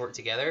Martin Short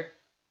together,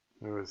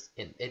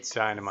 it's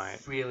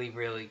dynamite. Really,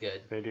 really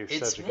good. They do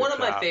It's such a good one of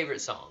my job.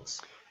 favorite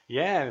songs.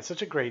 Yeah, and it's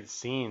such a great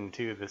scene,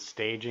 too, the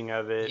staging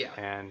of it,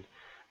 and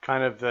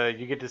kind of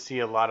you get to see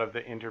a lot of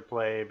the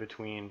interplay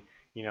between,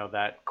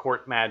 that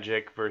court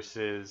magic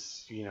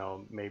versus,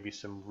 maybe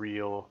some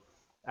real,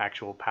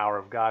 actual power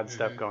of God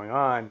stuff going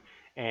on.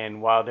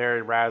 And while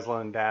they're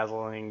razzling,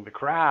 dazzling the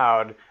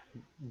crowd,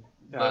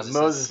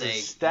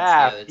 Moses'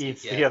 staff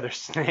eats the other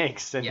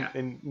snakes,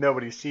 and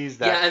nobody sees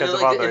that. Yeah, and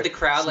they're in the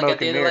crowd, at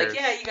the end, they're like,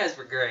 yeah, you guys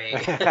were great.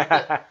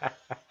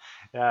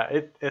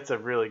 Yeah, it's a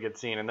really good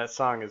scene, and that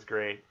song is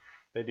great.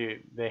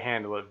 They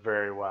handle it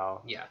very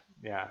well.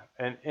 Yeah,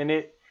 and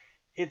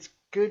it's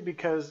good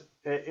because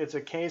it's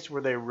a case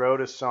where they wrote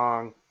a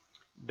song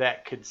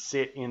that could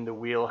sit in the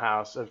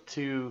wheelhouse of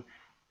 2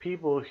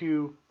 people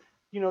who,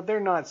 they're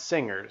not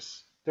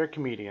singers, they're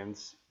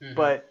comedians,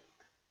 but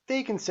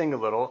they can sing a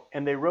little,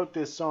 and they wrote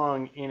this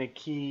song in a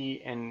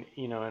key and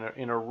in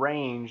a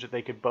range that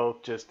they could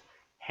both just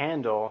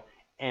handle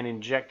and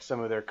inject some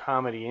of their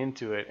comedy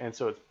into it, and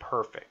so it's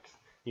perfect.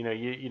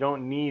 You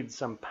don't need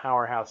some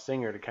powerhouse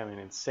singer to come in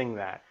and sing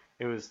that.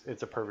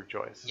 It's a perfect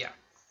choice. Yeah.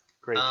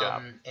 Great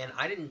job. And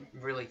I didn't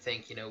really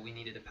think, we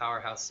needed a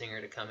powerhouse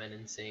singer to come in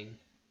and sing.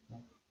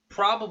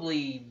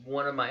 Probably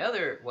one of my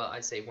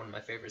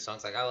favorite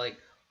songs. I like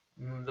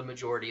the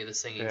majority of the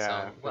singing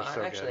song. Well,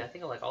 so I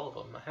think I like all of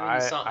them. How I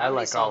many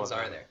like songs all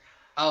of are them. there?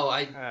 Oh,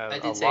 I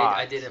did say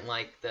I didn't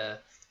like the...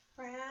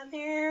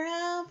 Brother,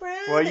 oh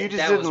brother. Well, you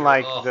just didn't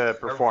like the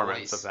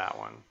performance of that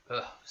one.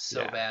 Ugh,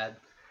 so bad.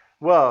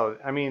 Well,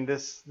 I mean,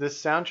 this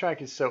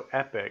soundtrack is so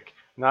epic.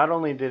 Not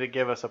only did it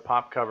give us a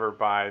pop cover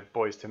by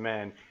Boyz II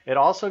Men, it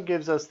also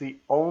gives us the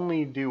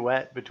only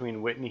duet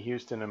between Whitney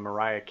Houston and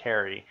Mariah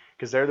Carey,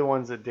 because they're the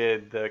ones that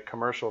did the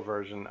commercial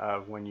version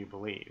of When You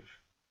Believe.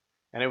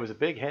 And it was a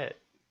big hit.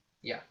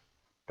 Yeah.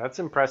 That's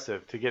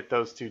impressive to get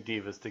those 2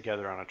 divas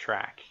together on a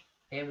track.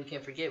 And we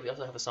can't forget, we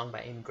also have a song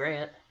by Amy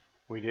Grant.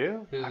 We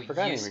do? I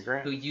forgot Amy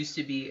Grant. Who used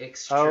to be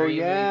extremely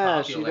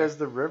popular. She does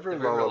the River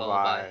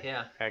Lullaby.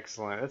 Yeah.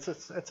 Excellent.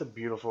 It's a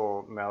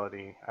beautiful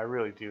melody. I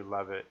really do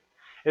love it.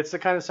 It's the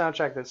kind of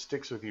soundtrack that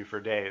sticks with you for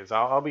days.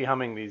 I'll be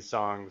humming these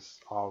songs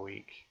all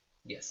week.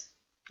 Yes.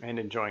 And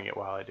enjoying it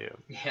while I do.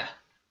 Yeah.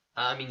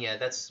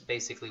 That's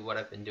basically what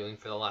I've been doing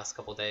for the last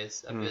couple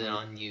days. I've been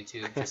on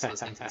YouTube just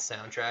listening to the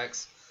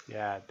soundtracks.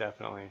 Yeah,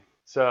 definitely.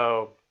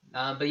 So...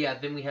 but yeah,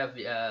 then we have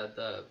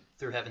the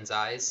Through Heaven's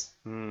Eyes.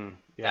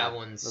 Yeah,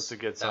 that's a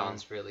good song. That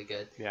one's really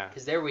good. Yeah.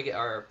 Because there we get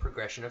our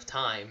progression of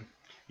time.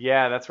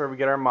 Yeah, that's where we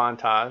get our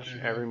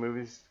montage. Every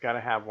movie's got to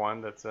have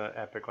one that's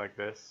epic like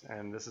this,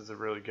 and this is a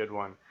really good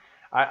one.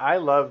 I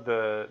love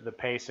the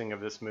pacing of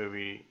this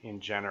movie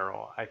in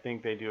general. I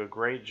think they do a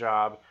great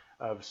job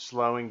of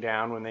slowing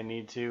down when they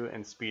need to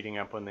and speeding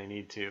up when they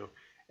need to.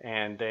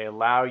 And they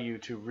allow you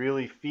to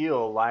really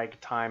feel like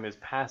time is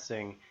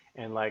passing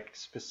and like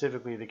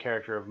specifically the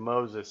character of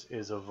Moses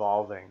is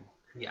evolving.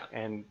 Yeah.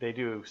 And they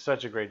do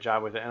such a great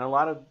job with it. And a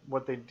lot of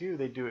what they do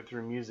it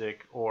through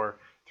music or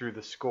through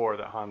the score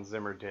that Hans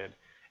Zimmer did.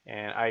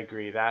 And I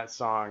agree, that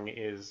song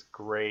is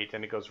great.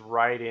 And it goes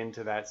right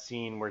into that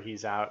scene where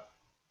he's out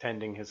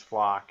tending his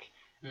flock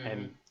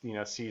and, you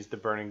know, sees the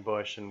burning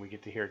bush and we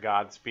get to hear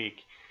God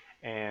speak.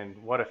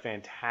 And what a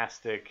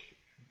fantastic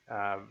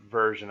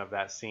version of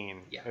that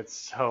scene. Yeah. It's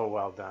so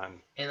well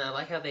done. And I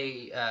like how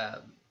they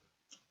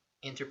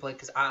interplay,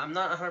 because I'm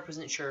not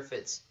 100% sure if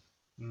it's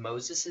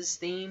Moses'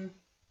 theme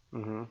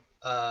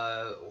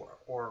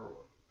or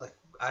like,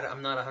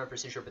 I'm not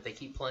 100% sure, but they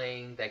keep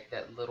playing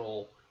that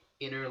little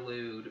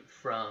interlude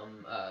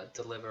from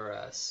Deliver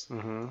Us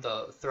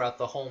throughout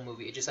the whole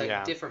movie. It just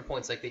like different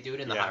points, like they do it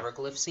in the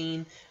hieroglyph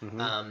scene.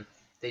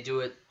 They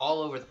do it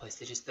all over the place.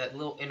 They just that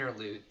little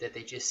interlude that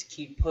they just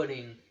keep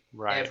putting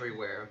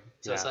everywhere.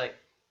 So it's like,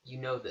 you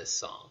know this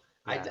song.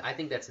 Yeah. I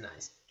think that's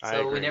nice.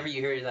 So whenever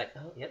you hear it, you're like,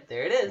 oh, yep,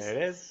 there it is. There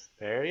it is.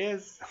 There he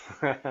is.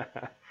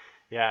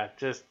 Yeah,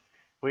 just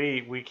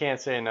we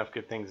can't say enough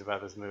good things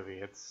about this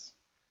movie. It's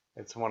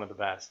one of the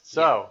best.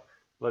 So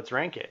let's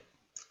rank it.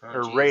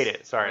 Rate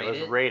it. Sorry,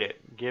 let's rate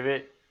it. Give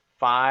it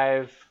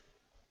 5.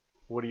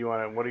 What do you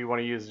want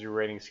to use as your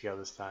rating scale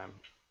this time?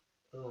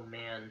 Oh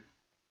man,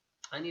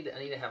 I need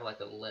to have like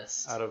a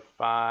list. Out of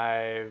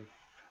 5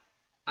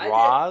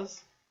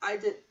 Ra's? I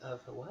did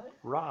what?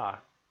 Ra,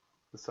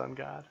 the sun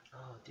god.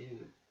 Oh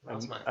dude,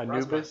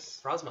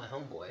 Anubis. Ra's my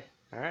homeboy.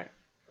 All right.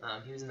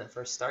 He was in that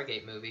first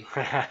Stargate movie.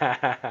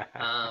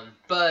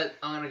 But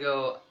I'm gonna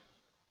go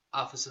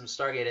off of some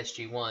Stargate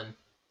SG-1.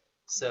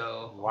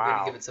 So I'm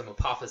gonna give it some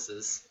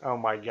Apophysis. Oh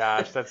my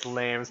gosh, that's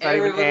lame. It's not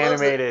even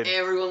animated.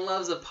 Everyone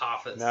loves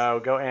Apophis. No,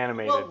 go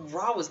animated. Well,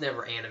 Ra was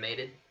never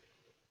animated.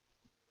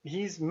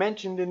 He's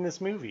mentioned in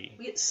this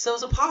movie.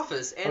 So's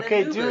Apophis and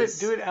okay, Anubis.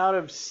 do it out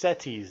of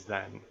Cetes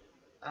then.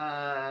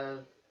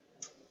 Or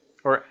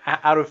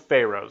out of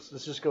Pharaohs.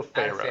 Let's just go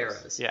Pharaohs. Out of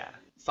Pharaohs. Yeah.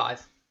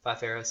 5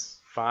 Pharaohs.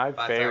 5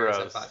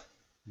 Pharaohs. 5.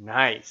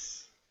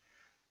 Nice.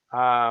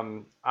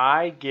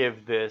 I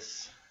give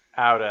this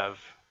out of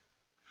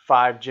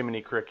 5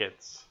 Jiminy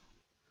Crickets.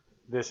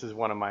 This is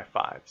one of my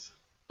 5s.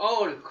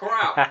 Oh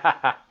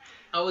crap!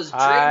 I was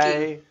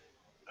drinking.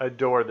 I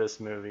adore this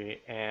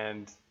movie,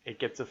 and it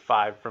gets a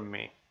 5 from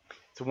me.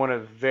 It's one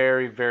of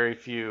very, very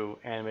few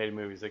animated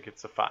movies that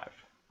gets a 5.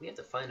 We have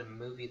to find a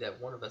movie that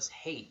one of us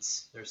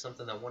hates. There's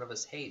something that one of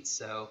us hates.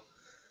 So,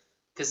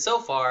 because so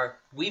far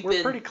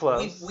we're pretty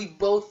close. We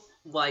both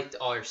liked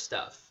our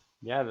stuff.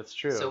 Yeah, that's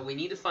true. So we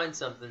need to find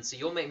something. So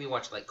you'll make me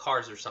watch like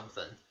Cars or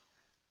something.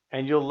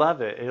 And you'll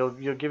love it.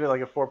 You'll give it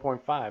like a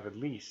 4.5 at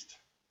least.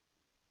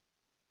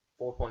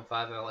 4.5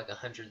 out of like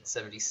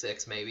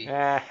 176 maybe.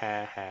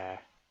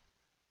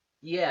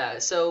 Yeah,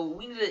 so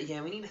we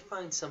need to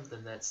find something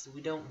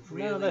we don't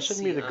really. No, that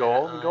shouldn't be the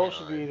goal. The goal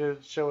should be to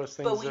show us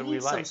things that we like. But we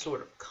need some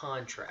sort of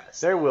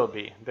contrast. There will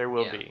be.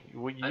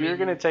 You're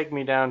going to take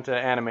me down to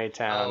Anime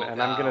Town,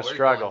 and I'm going to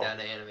struggle. Going down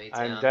to Anime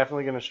Town. I'm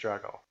definitely going to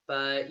struggle.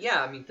 But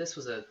yeah, I mean, this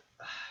was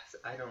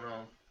I don't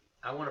know.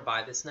 I want to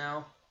buy this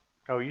now.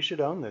 Oh, you should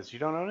own this. You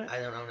don't own it?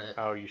 I don't own it.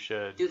 Oh, you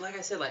should. Dude, like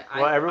I said,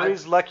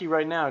 everybody's lucky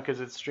right now because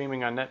it's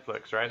streaming on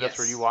Netflix, right? Yes, that's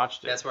where you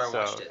watched it. That's where I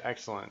watched it.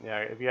 Excellent. Yeah,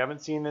 if you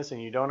haven't seen this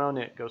and you don't own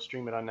it, go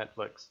stream it on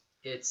Netflix.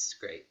 It's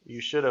great. You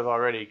should have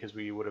already because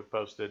we would have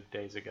posted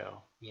days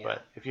ago. Yeah.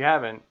 But if you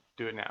haven't,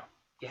 do it now.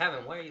 If you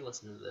haven't, why are you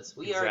listening to this?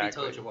 We already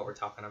told you what we're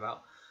talking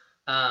about.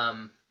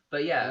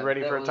 But yeah. You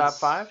ready for a top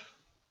 5?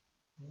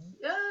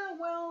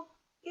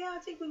 Yeah, I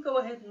think we can go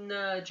ahead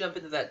and jump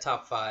into that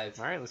top 5.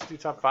 All right, let's do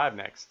top 5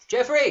 next.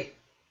 Jeffrey!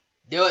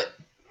 Do it.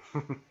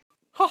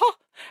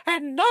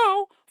 And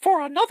now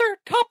for another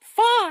top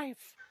 5.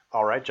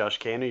 All right, Josh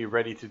Kane, are you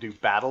ready to do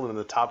battle in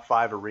the top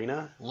 5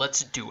 arena?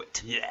 Let's do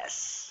it.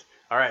 Yes.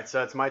 All right,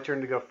 so it's my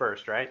turn to go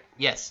first, right?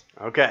 Yes.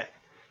 Okay.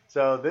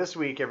 So this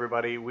week,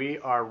 everybody, we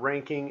are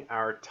ranking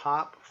our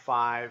top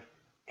 5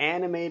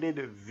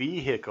 animated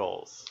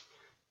vehicles.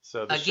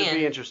 So this should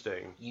be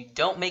interesting. You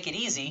don't make it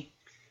easy.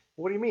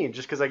 What do you mean?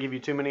 Just because I give you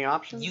too many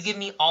options? You give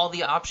me all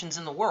the options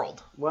in the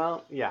world.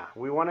 Well, yeah.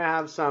 We want to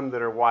have some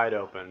that are wide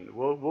open.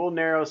 We'll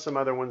narrow some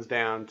other ones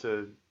down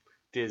to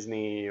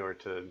Disney or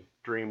to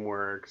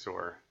DreamWorks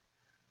or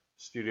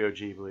Studio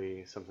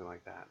Ghibli, something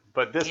like that.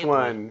 But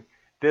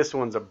this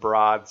one's a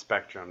broad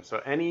spectrum.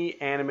 So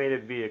any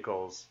animated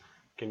vehicles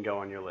can go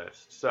on your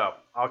list. So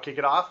I'll kick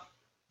it off.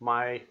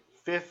 My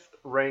 5th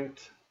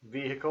ranked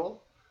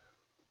vehicle.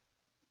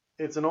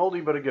 It's an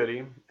oldie but a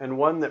goodie, and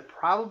one that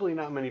probably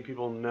not many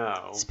people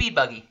know. Speed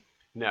Buggy.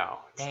 No,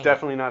 it's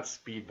definitely not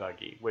Speed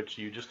Buggy, which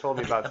you just told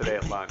me about today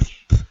at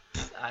lunch.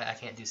 I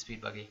can't do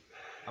Speed Buggy.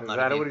 Is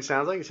that what he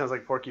sounds like? He sounds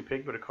like Porky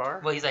Pig, but a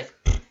car? Well, he's like...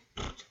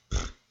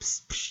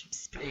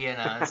 it's like,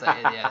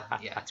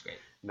 yeah, it's great.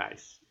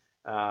 Nice.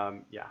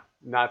 Yeah,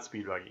 not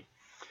Speed Buggy.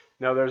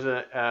 No, there's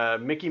a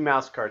Mickey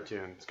Mouse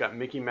cartoon. It's got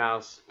Mickey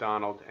Mouse,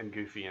 Donald, and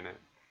Goofy in it.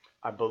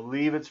 I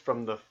believe it's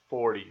from the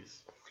 40s,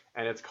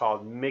 and it's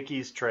called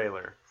Mickey's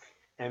Trailer.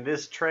 And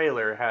this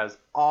trailer has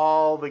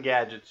all the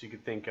gadgets you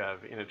could think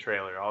of in a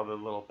trailer, all the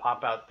little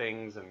pop-out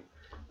things and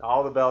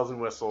all the bells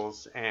and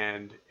whistles,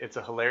 and it's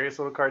a hilarious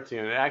little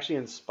cartoon. It actually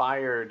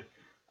inspired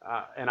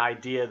an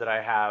idea that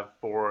I have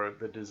for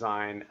the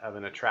design of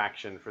an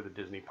attraction for the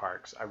Disney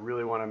parks. I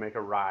really want to make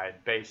a ride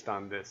based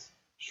on this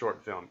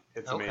short film.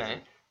 It's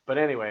amazing. But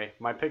anyway,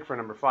 my pick for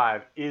number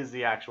 5 is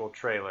the actual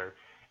trailer.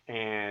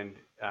 And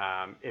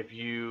if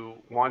you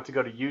want to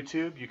go to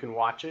YouTube, you can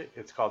watch it.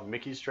 It's called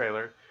Mickey's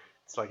Trailer.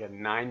 It's like a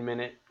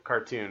 9-minute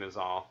cartoon is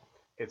all.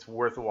 It's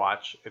worth a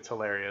watch. It's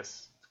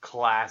hilarious. It's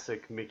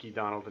classic Mickey,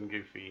 Donald, and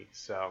Goofy.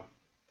 So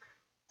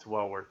it's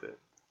well worth it.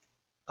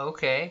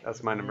 Okay.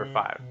 That's my number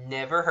 5.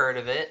 Never heard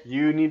of it.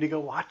 You need to go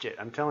watch it.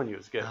 I'm telling you,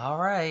 it's good. All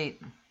right.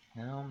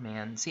 Oh,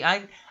 man. See,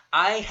 I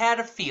had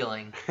a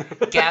feeling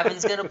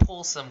Gavin's going to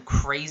pull some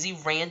crazy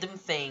random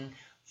thing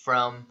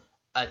from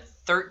a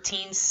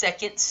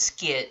 13-second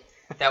skit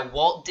that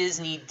Walt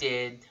Disney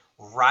did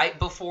right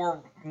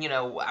before,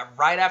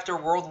 right after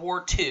World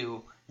War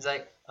II. He's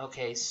like,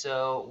 okay,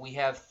 so we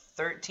have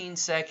 13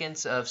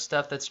 seconds of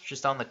stuff that's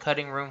just on the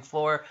cutting room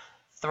floor.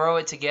 Throw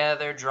it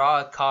together,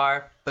 draw a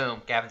car,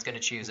 boom, Gavin's going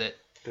to choose it.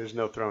 There's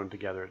no throwing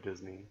together at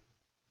Disney.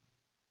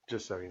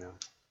 Just so you know.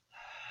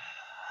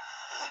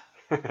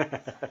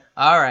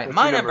 All right,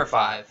 my number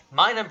 5.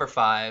 My number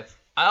 5,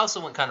 I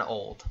also went kind of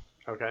old.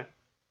 Okay.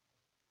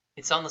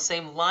 It's on the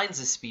same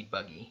lines as Speed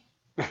Buggy.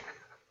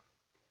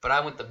 But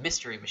I went the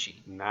Mystery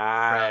Machine.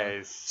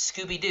 Nice.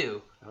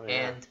 Scooby-Doo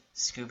and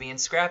Scooby and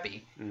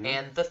Scrappy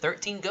and the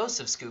 13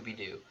 Ghosts of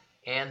Scooby-Doo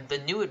and the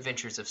New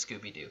Adventures of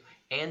Scooby-Doo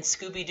and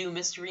Scooby-Doo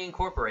Mystery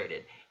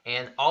Incorporated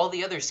and all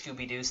the other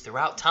Scooby-Doos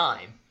throughout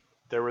time.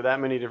 There were that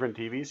many different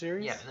TV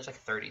series? Yeah, there's like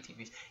 30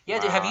 TVs. Yeah,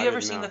 wow, have you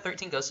ever seen the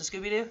 13 Ghosts of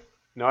Scooby-Doo?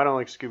 No, I don't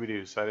like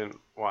Scooby-Doo, so I didn't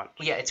watch.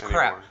 Yeah, it's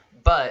anymore.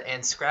 crap.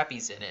 And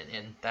Scrappy's in it,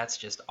 and that's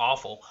just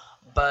awful.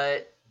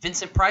 But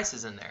Vincent Price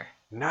is in there.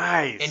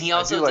 Nice. And he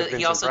also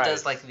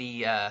does like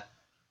the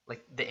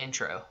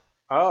intro.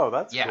 Oh,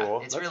 that's cool.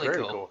 Yeah, it's that's really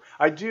very cool.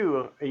 I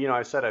do.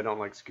 I said I don't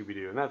like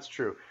Scooby-Doo, and that's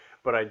true.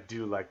 But I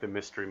do like the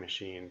Mystery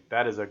Machine.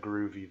 That is a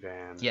groovy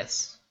van.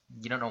 Yes.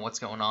 You don't know what's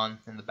going on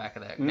in the back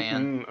of that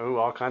van. Oh,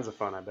 all kinds of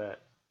fun, I bet.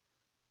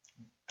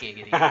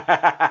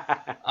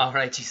 Giggity. All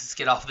right, Jesus,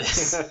 get off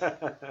this.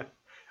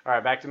 All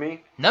right, back to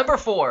me. Number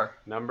 4.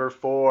 Number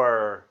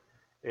 4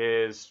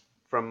 is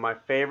from my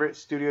favorite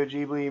Studio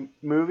Ghibli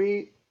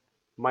movie,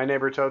 My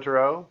Neighbor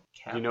Totoro.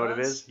 Cat Do you know bus? what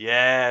it is?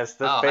 Yes,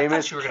 the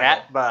famous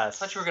cat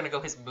bus. I thought you were going to go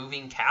his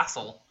moving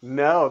castle.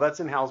 No, that's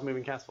in Howl's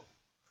Moving Castle.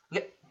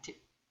 Yeah.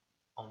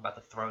 I'm about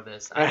to throw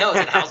this. I know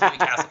it's in Howl's Moving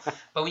Castle.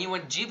 But when you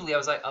went Ghibli, I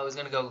was like, oh, he's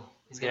going to go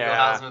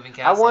Howl's Moving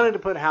Castle. I wanted to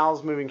put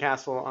Howl's Moving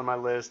Castle on my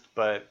list,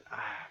 but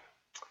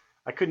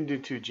I couldn't do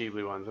 2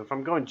 Ghibli ones. If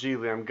I'm going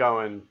Ghibli, I'm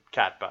going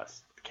Cat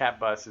Bus. Cat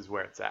Bus is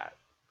where it's at.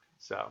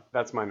 So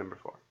that's my number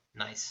 4.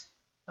 Nice.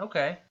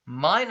 Okay.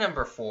 My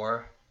number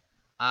 4,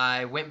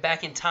 I went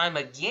back in time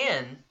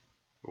again.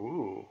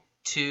 Ooh.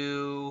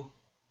 To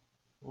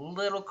a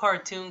little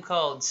cartoon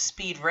called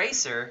Speed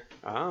Racer.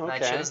 Oh, okay. And I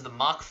chose the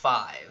Mach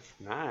 5.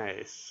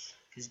 Nice.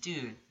 Because,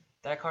 dude,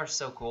 that car's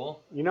so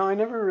cool.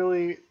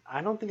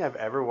 I don't think I've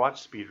ever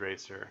watched Speed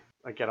Racer,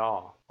 like, at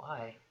all.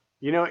 Why?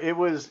 It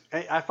was,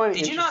 I find it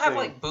interesting. Did you not have,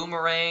 like,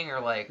 Boomerang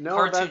or, like,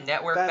 Cartoon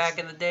Network back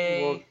in the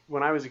day? Well,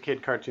 when I was a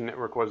kid, Cartoon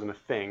Network wasn't a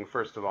thing,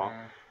 first of all.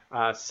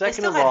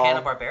 Second they of still all, had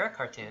Hanna-Barbera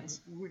cartoons.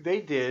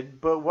 They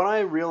did, but what I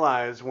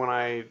realized when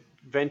I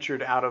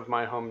ventured out of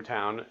my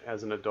hometown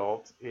as an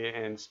adult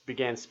and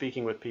began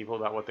speaking with people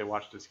about what they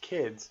watched as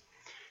kids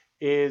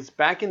is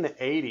back in the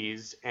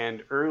 80s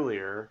and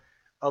earlier,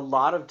 a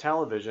lot of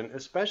television,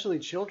 especially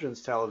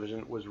children's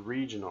television, was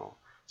regional.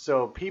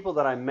 So people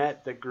that I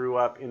met that grew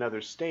up in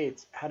other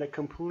states had a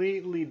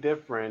completely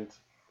different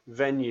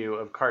venue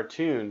of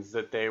cartoons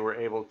that they were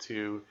able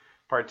to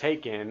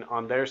partake in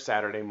on their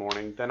Saturday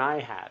morning than I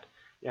had.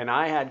 And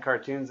I had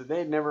cartoons that they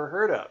had never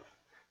heard of.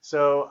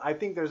 So I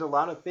think there's a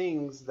lot of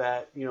things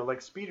that,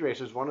 like Speed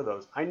Racer is one of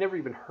those. I never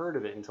even heard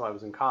of it until I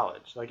was in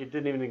college. Like, it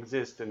didn't even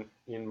exist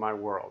in my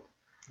world.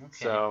 Okay.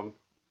 So,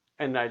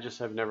 and I just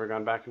have never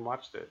gone back and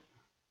watched it.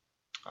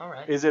 All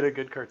right. Is it a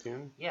good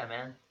cartoon? Yeah,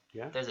 man.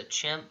 Yeah? There's a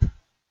chimp.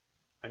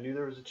 I knew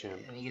there was a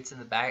chimp. And he gets in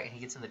the back, and he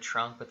gets in the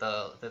trunk with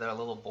a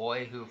little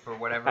boy who, for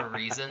whatever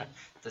reason,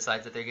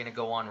 decides that they're going to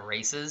go on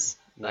races.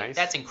 Nice. Like,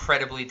 that's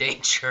incredibly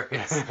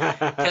dangerous.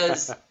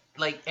 Because,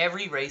 like,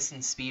 every race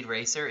in Speed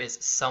Racer is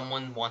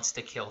someone wants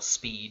to kill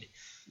Speed.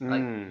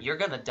 Like, you're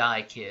going to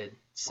die, kid.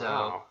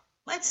 So,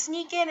 let's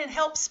sneak in and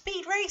help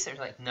Speed Racer.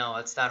 Like, no,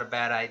 that's not a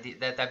bad idea.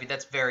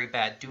 That's very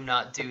bad. Do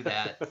not do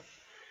that.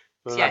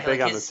 So not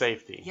big on the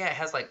safety. Yeah, it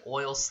has, like,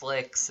 oil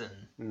slicks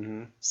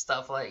and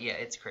stuff like. Yeah,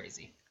 it's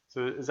crazy.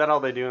 So is that all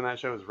they do in that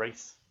show is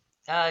race?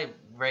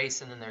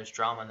 Race, and then there's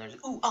drama, and there's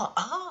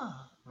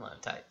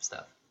type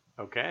stuff.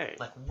 Okay.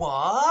 Like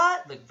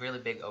what? Like really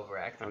big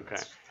overacting. Okay.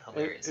 It's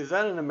hilarious. Is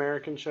that an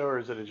American show or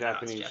is it a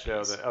Japanese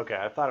show? Okay,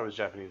 I thought it was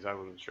Japanese. I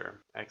wasn't sure.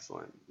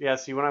 Excellent. Yeah.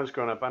 See, when I was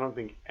growing up, I don't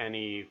think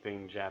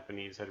anything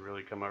Japanese had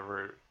really come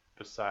over.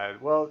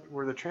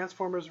 Were the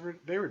Transformers?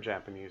 They were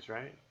Japanese,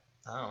 right?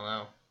 I don't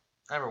know.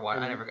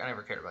 I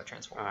never cared about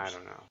Transformers. I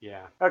don't know.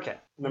 Yeah. Okay.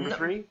 Number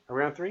 3. Are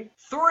we on 3?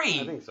 3.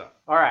 I think so.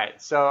 All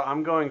right. So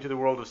I'm going to the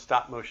world of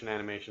stop motion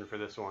animation for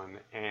this one,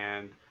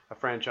 and a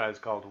franchise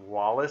called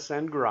Wallace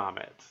and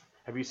Gromit.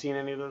 Have you seen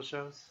any of those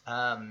shows?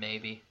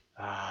 Maybe.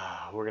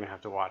 We're gonna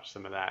have to watch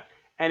some of that.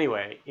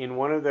 Anyway, in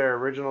one of their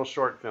original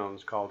short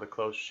films called A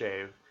Close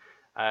Shave,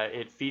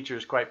 it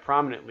features quite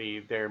prominently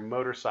their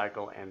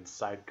motorcycle and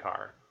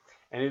sidecar.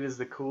 And it is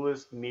the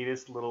coolest,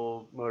 neatest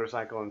little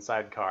motorcycle and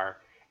sidecar.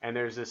 And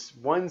there's this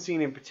one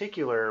scene in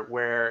particular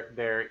where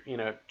they're in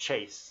a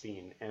chase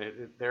scene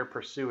and they're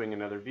pursuing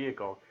another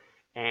vehicle.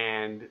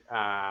 And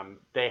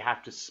they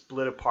have to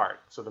split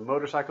apart. So the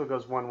motorcycle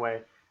goes one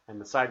way and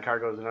the sidecar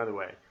goes another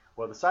way.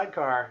 Well, the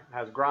sidecar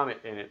has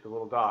Gromit in it, the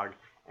little dog.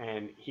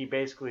 And he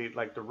basically,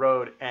 like, the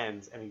road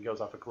ends and he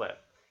goes off a cliff.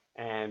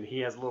 And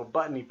he has a little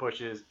button he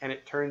pushes and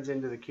it turns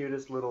into the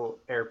cutest little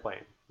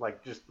airplane.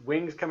 Like, just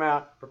wings come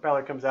out,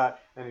 propeller comes out,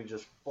 and he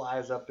just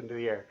flies up into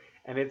the air.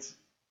 And it's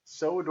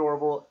so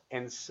adorable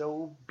and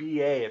so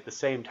BA at the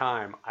same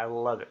time. I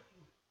love it.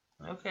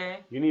 Okay.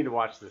 You need to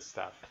watch this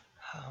stuff.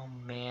 Oh,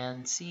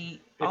 man.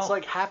 See... It's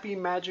like happy,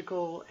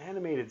 magical,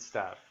 animated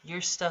stuff.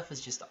 Your stuff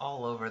is just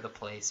all over the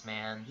place,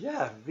 man.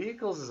 Yeah,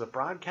 vehicles is a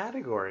broad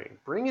category.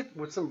 Bring it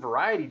with some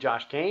variety,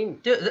 Josh Kane.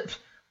 Dude,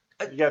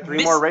 you got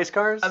 3 more race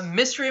cars? A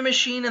Mystery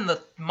Machine and the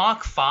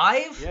Mach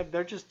 5? Yeah,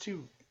 they're just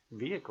 2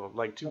 vehicles,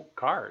 like 2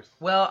 cars.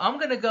 Well, I'm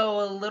going to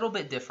go a little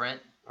bit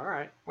different. All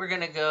right. We're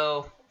going to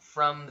go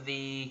from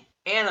the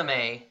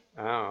anime.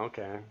 Oh,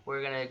 okay.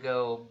 We're going to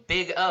go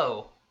Big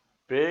O.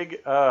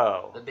 Big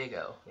O. The Big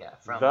O, yeah.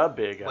 From the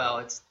Big O. Well,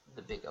 it's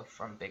the Big O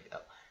from Big O.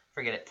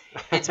 Forget it.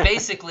 It's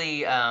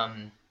basically,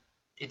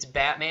 it's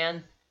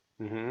Batman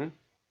and,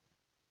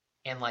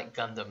 like,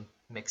 Gundam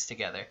mixed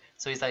together.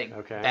 So he's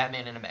like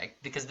Batman and a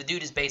mech. Because the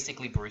dude is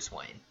basically Bruce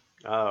Wayne.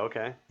 Oh,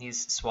 okay.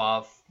 He's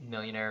suave,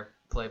 millionaire,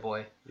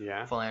 playboy,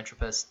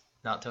 philanthropist,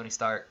 not Tony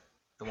Stark,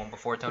 the one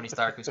before Tony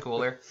Stark who's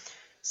cooler.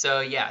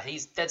 So yeah,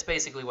 that's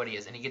basically what he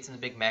is. And he gets in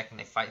the big mech and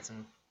they fight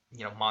some,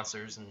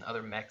 monsters and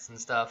other mechs and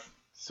stuff.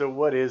 So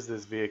what is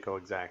this vehicle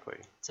exactly?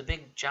 It's a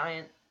big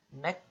giant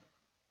mech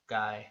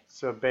guy.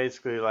 So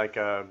basically like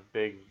a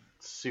big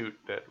suit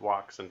that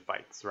walks and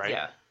fights, right?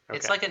 Yeah. Okay.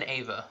 It's like an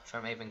Ava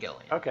from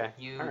Evangelion. Okay.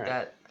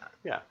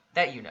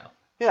 That you know.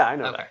 Yeah, I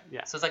know that.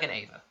 Yeah. So it's like an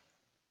Ava.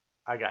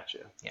 I got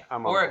you. Yeah.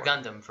 Or a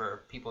Gundam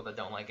for people that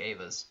don't like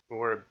Avas.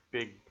 Or a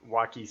big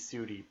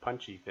walkie-sooty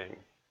punchy thing.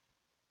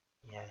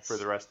 Yes. For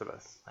the rest of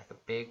us. Like a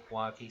big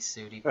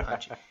walkie-sooty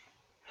punchy.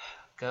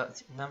 Go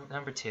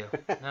number 2.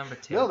 Number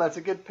 2. No, that's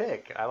a good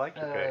pick. I like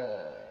your pick.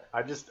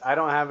 I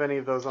don't have any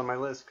of those on my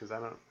list because I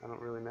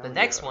don't really know. The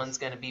next one's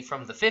going to be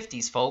from the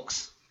 50s,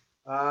 folks.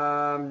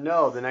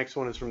 No, the next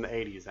one is from the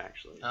 80s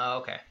actually. Oh,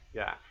 okay.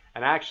 Yeah.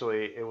 And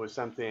actually, it was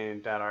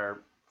something that our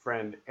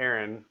friend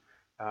Aaron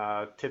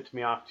tipped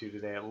me off to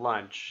today at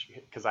lunch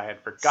because I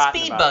had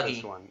forgotten about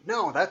this one.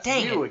 No, that's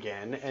you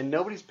again, and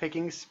nobody's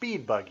picking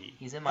Speed Buggy.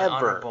 He's in my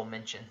honorable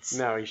mentions.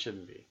 No, he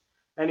shouldn't be.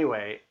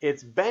 Anyway,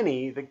 it's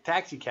Benny, the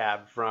taxi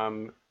cab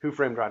from Who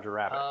Framed Roger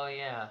Rabbit. Oh,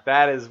 yeah.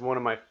 That is one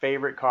of my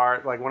favorite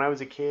cars. Like, when I was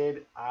a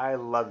kid, I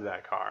loved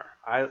that car.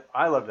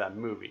 I loved that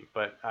movie,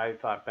 but I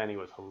thought Benny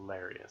was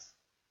hilarious.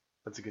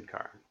 That's a good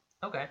car.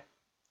 Okay.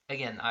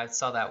 Again, I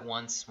saw that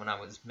once when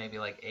I was maybe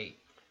like 8.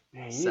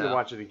 Man, you need to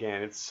watch it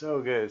again. It's so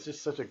good. It's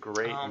just such a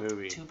great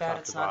movie. Too bad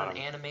it's not an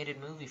animated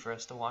movie for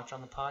us to watch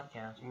on the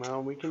podcast.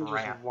 Well, we can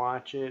just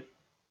watch it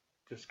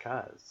just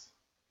 'cause.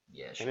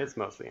 Yeah, sure. And it's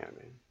mostly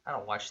animated. I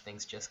don't watch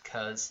things just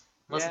 'cause.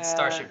 Unless it's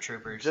Starship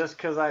Troopers. Just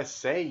 'cause I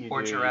say you do.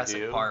 Or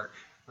Jurassic Park.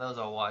 Those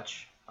I'll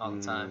watch all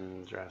the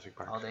time. Jurassic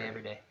Park. All day,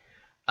 every day.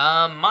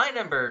 My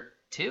number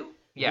 2?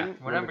 Yeah,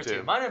 we're number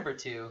 2. My number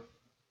 2,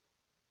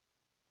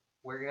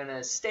 we're going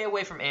to stay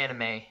away from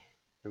anime.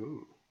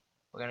 Ooh.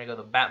 We're going to go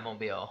the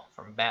Batmobile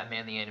from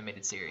Batman the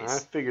Animated Series. I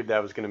figured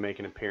that was going to make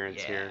an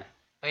appearance here.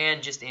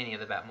 And just any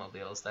of the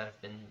Batmobiles that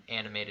have been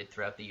animated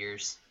throughout the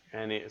years.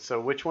 So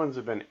which ones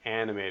have been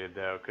animated,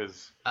 though?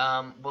 Because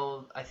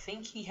well, I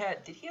think he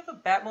had... Did he have a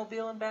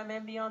Batmobile in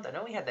Batman Beyond? I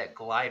know he had that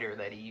glider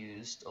that he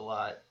used a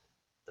lot.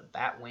 The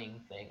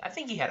Batwing thing. I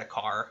think he had a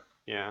car.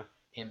 Yeah.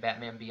 In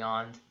Batman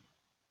Beyond.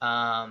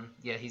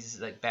 Yeah,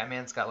 he's like...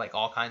 Batman's got like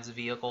all kinds of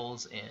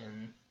vehicles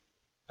in...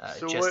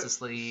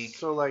 Justice League.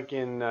 So, like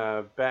in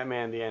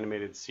Batman the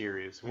Animated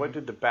Series, what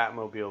did the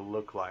Batmobile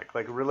look like?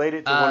 Like,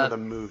 related to one of the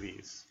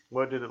movies.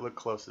 What did it look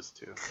closest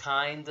to?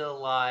 Kind of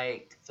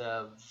like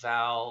the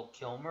Val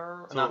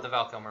Kilmer. Not the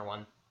Val Kilmer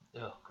one.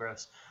 Ugh,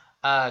 gross.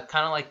 Kind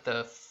of like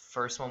the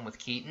first one with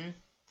Keaton.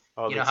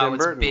 Oh, you know how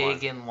it's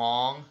big and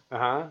long?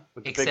 Uh-huh.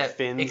 With the big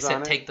fins on it?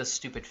 Except take the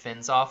stupid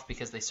fins off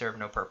because they serve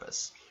no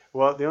purpose.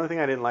 Well, the only thing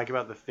I didn't like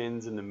about the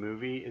fins in the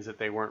movie is that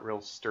they weren't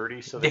real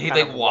sturdy, so they kind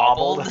they of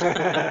wobbled.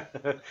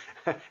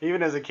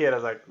 Even as a kid, I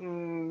was like,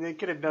 they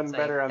could have done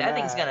better on that. That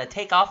thing's gonna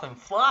take off and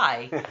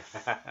fly.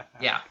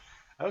 Yeah.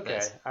 Okay.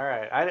 Yes. All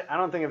right. I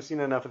don't think I've seen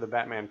enough of the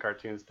Batman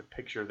cartoons to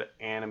picture the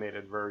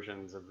animated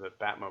versions of the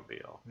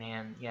Batmobile.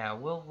 Man, yeah,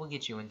 we'll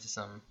get you into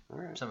some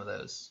of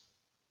those.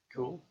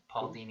 Cool.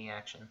 Paul Dini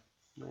action.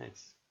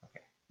 Nice.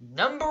 Okay.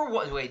 Number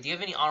 1. Wait, do you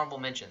have any honorable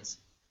mentions?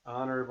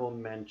 Honorable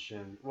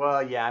mention.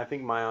 Well, yeah, I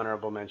think my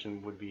honorable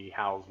mention would be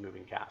Howl's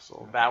Moving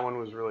Castle. Okay. That one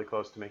was really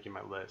close to making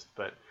my list,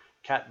 but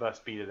Cat Bus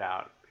beat it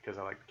out because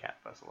I like the Cat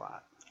Bus a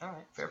lot. All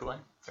right, fair play.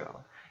 Fair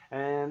play.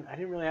 And I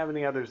didn't really have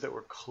any others that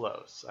were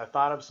close. I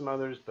thought of some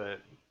others, but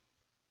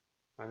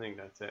I think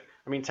that's it.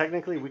 I mean,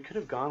 technically, we could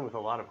have gone with a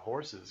lot of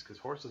horses because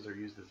horses are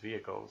used as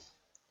vehicles.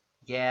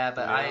 Yeah,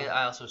 but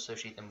I also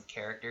associate them with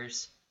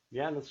characters.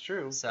 Yeah, that's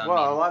true. So,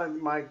 a lot of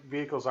my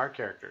vehicles are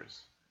characters.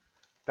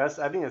 I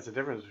think that's the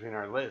difference between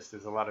our list.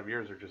 Is a lot of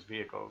yours are just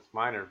vehicles.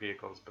 Mine are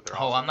vehicles, but they're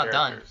also I'm not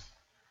characters. Done.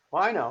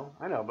 Well,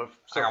 I know, but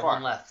so I got far,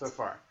 one left. so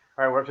far.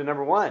 All right, we're up to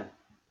number 1.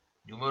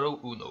 Numero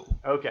uno.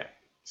 Okay,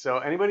 so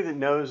anybody that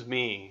knows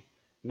me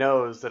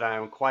knows that I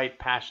am quite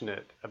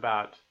passionate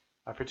about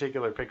a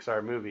particular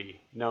Pixar movie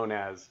known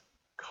as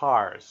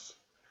Cars.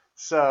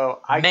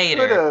 So I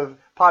could have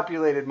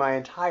populated my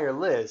entire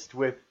list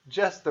with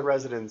just the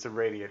residents of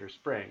Radiator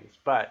Springs,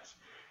 but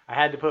I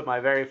had to put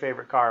my very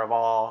favorite car of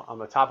all on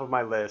the top of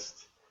my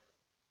list,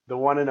 the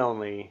one and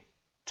only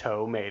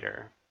Tow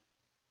Mater.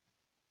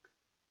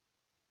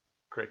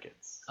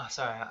 Crickets. Oh,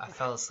 sorry, I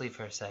fell asleep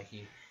for a sec.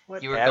 You were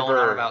Whatever. going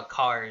on about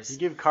Cars. You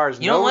give Cars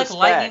You no don't like respect.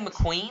 Lightning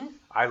McQueen?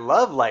 I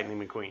love Lightning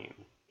McQueen.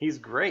 He's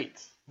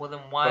great. Well,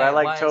 then why? But I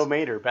like Tow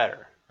Mater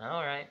better.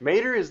 All right.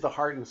 Mater is the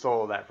heart and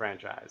soul of that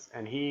franchise,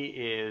 and he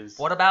is.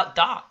 What about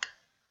Doc?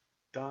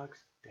 Doc's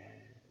dead.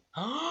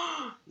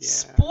 Yeah. Yeah.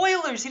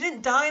 Spoilers! He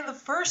didn't die in the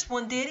first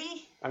one, did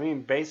he? I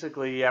mean,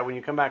 basically, yeah. When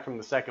you come back from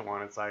the second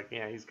one, it's like,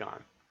 yeah, he's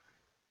gone.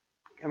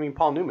 I mean,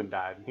 Paul Newman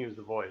died. He was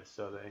the voice,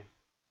 so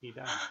he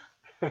died.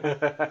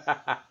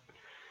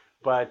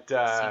 But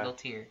single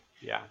tear.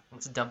 Yeah.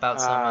 Let's dump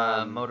out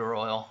some motor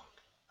oil.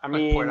 I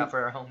mean, pour it out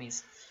for our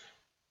homies.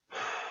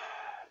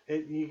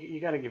 You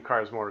got to give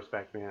Cars more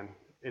respect, man.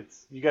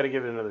 You got to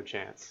give it another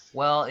chance.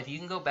 Well, if you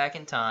can go back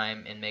in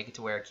time and make it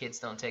to where kids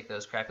don't take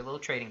those crappy little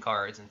trading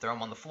cards and throw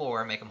them on the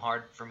floor, make them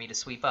hard for me to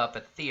sweep up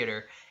at the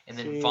theater, and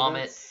then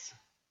vomit,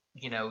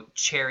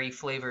 cherry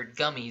flavored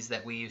gummies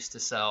that we used to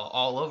sell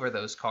all over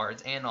those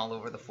cards and all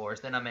over the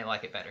floors, then I may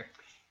like it better.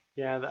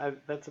 Yeah,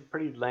 that's a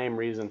pretty lame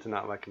reason to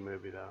not like a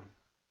movie, though.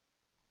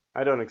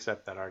 I don't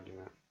accept that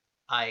argument.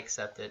 I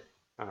accept it.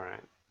 All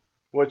right.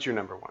 What's your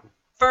number 1?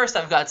 First,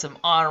 I've got some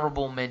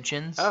honorable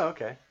mentions. Oh,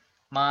 okay.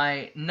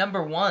 My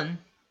number 1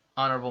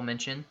 honorable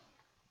mention,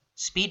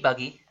 Speed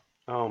Buggy.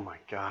 Oh my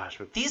gosh,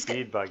 with the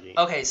Speed Buggy.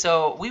 Okay,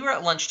 so we were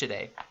at lunch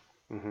today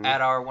at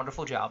our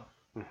wonderful job.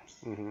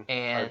 Mm-hmm.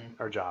 And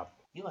our job.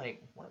 You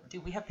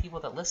dude, we have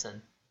people that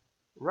listen.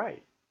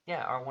 Right.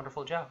 Yeah, our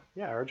wonderful job.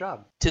 Yeah, our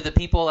job. To the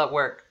people at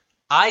work,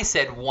 I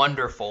said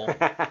wonderful.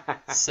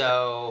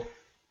 So,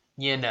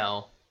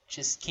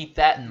 just keep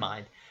that in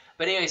mind.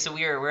 But anyway, so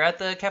we're at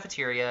the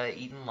cafeteria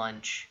eating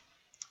lunch,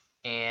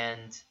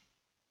 and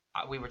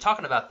we were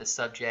talking about this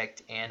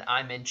subject, and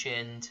I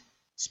mentioned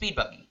Speed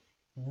Buggy.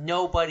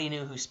 Nobody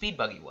knew who Speed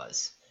Buggy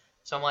was.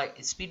 So I'm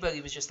like, Speed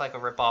Buggy was just like a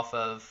ripoff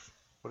of...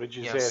 What did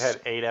you say? It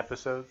had 8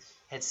 episodes?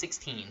 It had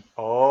 16.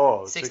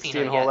 Oh,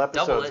 16 whole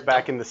episodes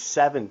back in the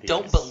 70s.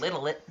 Don't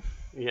belittle it.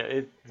 Yeah,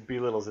 it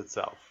belittles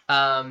itself.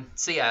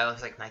 So yeah, it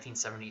was like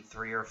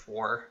 1973 or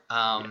 4.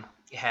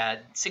 It had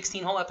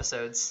 16 whole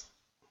episodes,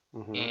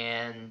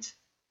 and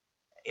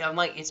I'm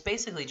like, it's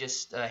basically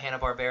just a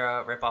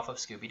Hanna-Barbera ripoff of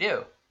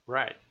Scooby-Doo.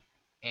 Right.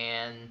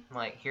 And I'm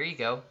like, here you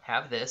go,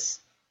 have this.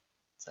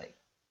 It's like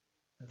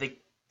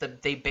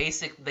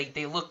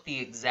they look the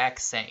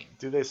exact same.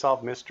 Do they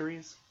solve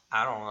mysteries?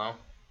 I don't know.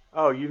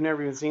 Oh, you've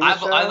never even seen the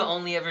show? I've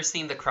only ever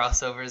seen the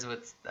crossovers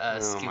with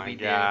Scooby-Doo. Oh my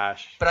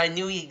gosh. But I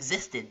knew he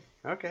existed.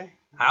 Okay.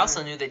 I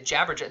also knew that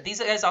Jabberjaw... These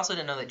guys also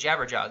didn't know that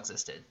Jabberjaw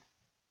existed.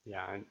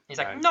 Yeah. He's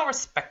like, no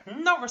respect.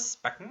 That's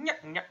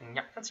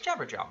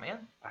Jabberjaw,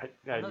 man.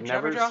 I've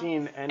never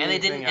seen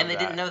anything And they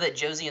didn't know that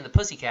Josie and the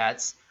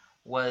Pussycats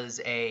was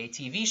a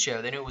TV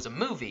show. They knew it was a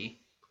movie.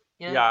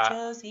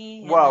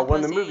 Josie and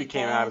when the movie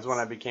came out is when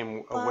I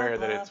became aware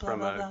that it's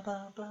from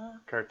a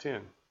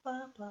cartoon.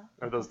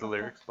 Are those the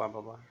lyrics? Blah, blah,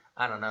 blah.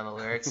 I don't know the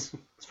lyrics.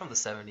 It's from the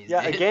 70s.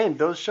 Yeah, dude. Again,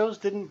 those shows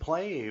didn't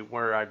play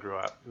where I grew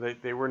up.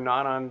 They were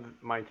not on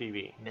my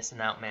TV.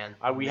 Missing out, man.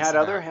 We had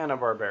other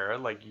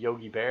Hanna-Barbera, like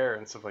Yogi Bear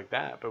and stuff like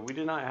that, but we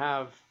did not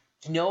have...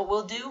 You know what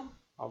we'll do?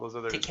 All those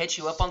other... To catch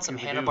you up on some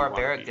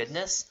Hanna-Barbera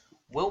goodness,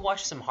 we'll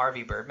watch some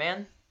Harvey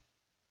Birdman,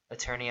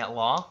 Attorney at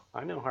Law.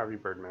 I know Harvey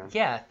Birdman.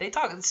 Yeah, they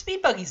talk...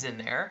 Speed Buggy's in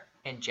there.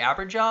 And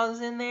Jabberjaw's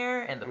in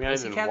there, and the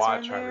Pussycats are in there. I didn't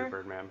watch Harvey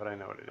Birdman, but I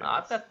know what it is.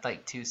 I've got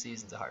like 2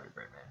 seasons of Harvey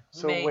Birdman.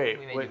 So we may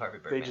do Harvey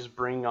Birdman. They just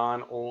bring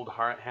on old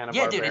Hanna-Barbera?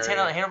 Yeah, dude, it's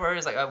Hanna-Barbera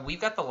is like, we've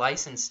got the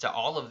license to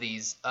all of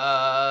these,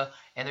 and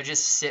they're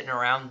just sitting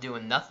around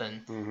doing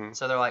nothing. Mm-hmm.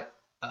 So they're like,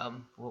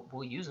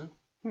 we'll use them.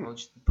 We'll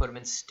just put them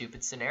in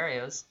stupid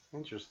scenarios.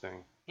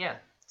 Interesting. Yeah.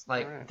 It's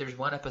like, there's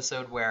one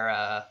episode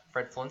where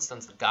Fred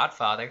Flintstone's the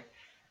Godfather.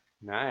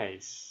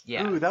 Nice.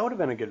 Yeah. Ooh, that would have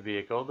been a good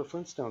vehicle, the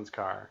Flintstones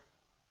car.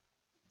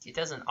 It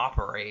doesn't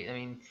operate. I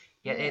mean,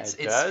 it's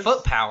does.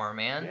 foot power,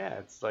 man. Yeah,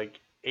 it's like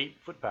 8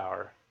 foot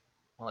power.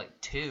 Well,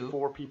 like 2.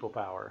 4 people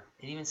power.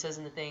 It even says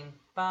in the thing,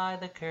 by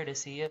the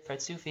courtesy of Fred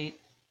Sufeet.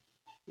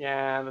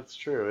 Yeah, that's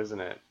true, isn't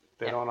it?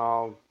 They don't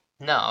all...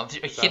 No, are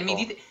you kidding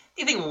me? Do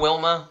you think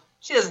Wilma,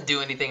 she doesn't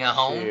do anything at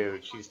home?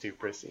 Dude, she's too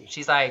prissy.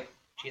 She's like,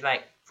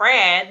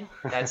 Fred.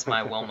 That's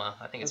my Wilma.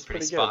 I think it's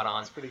pretty spot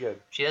on. It's pretty good.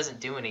 She doesn't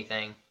do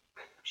anything.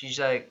 She's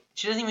like,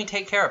 she doesn't even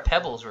take care of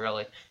Pebbles,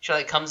 really. She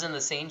like comes in the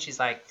scene, she's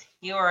like,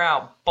 you are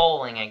out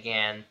bowling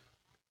again.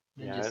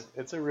 Yeah,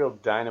 it's a real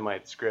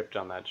dynamite script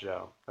on that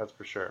show. That's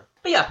for sure.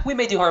 But yeah, we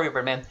may do Harvey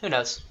Birdman. Who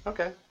knows?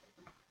 Okay.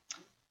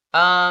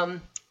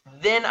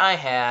 Then I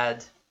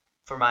had,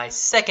 for my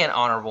second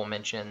honorable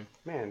mention...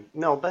 Man,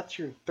 no, that's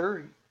your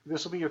third...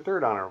 This will be your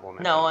third honorable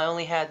mention. No, I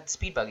only had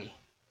Speed Buggy.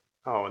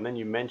 Oh, and then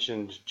you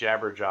mentioned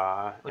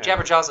Jabberjaw. Well,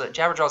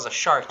 Jabberjaw's a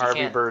shark.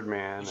 Harvey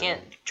Birdman. You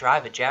can't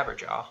drive a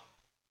Jabberjaw.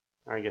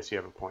 I guess you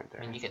have a point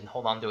there. I mean, you can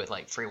hold on to it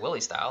like Free Willy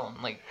style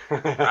and like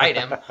ride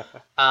him.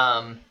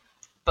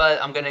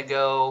 But I'm gonna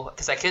go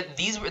because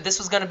this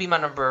was gonna be my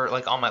number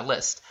like on my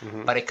list,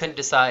 but I couldn't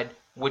decide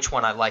which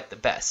one I liked the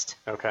best.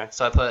 Okay.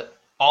 So I put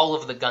all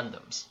of the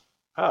Gundams.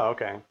 Oh,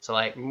 okay. So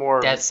like more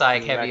Death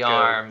Psych, Heavy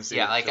Arms,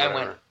 yeah, like I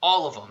went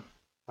all of them.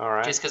 All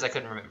right. Just because I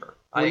couldn't remember.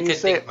 When you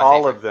say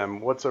all of them,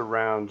 what's a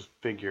round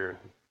figure?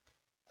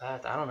 I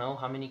don't know.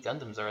 How many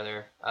Gundams are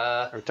there?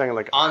 Are we talking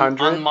like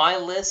 100? On my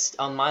list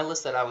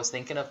that I was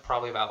thinking of,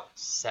 probably about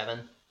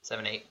 7,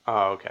 8.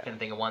 Oh, okay. Couldn't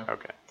think of one.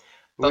 Okay.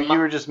 Well, you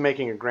were just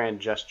making a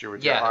grand gesture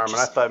with your arm, and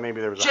I thought maybe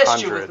there was 100.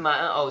 Gesture with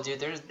my... Oh,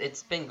 dude,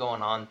 it's been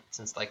going on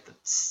since like the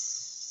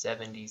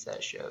 70s,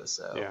 that show,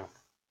 so... Yeah.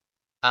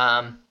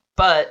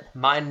 But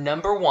my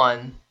number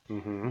one,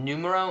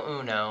 numero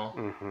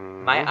uno,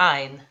 my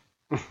ein,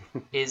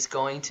 is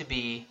going to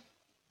be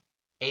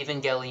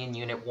Evangelion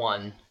Unit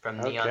 1 from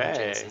Neon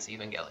Genesis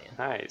Evangelion.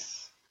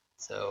 Nice.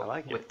 So, I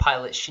like it. with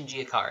pilot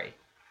Shinji Ikari.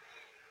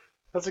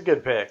 That's a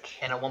good pick.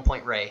 And at one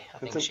point, Rei. I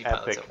think she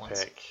pilots it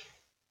once. Pick.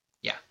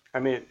 Yeah. I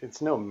mean,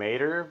 it's no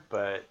Mater,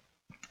 but...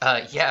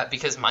 yeah,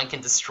 because mine can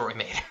destroy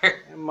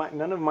Mater.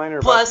 None of mine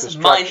are Plus,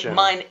 about destruction.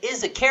 mine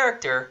is a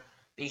character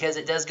because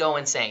it does go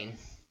insane.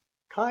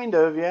 Kind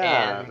of,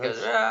 yeah. And it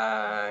goes,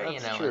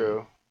 that's true.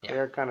 And, yeah.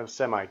 They're kind of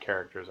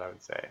semi-characters, I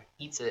would say.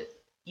 Eats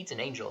an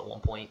angel at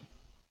one point.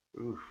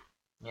 Oof.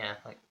 Yeah,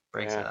 like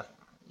breaks it up.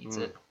 Eats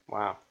it.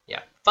 Wow.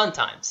 Yeah, fun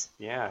times.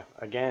 Yeah,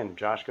 again,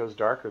 Josh goes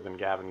darker than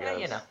Gavin goes. Yeah,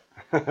 you know.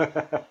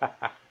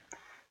 That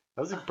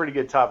was a pretty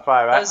good top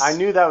 5. I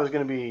knew that was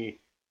going to be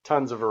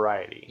tons of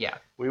variety. Yeah.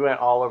 We went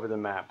all over the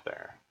map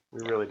there.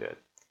 We really did.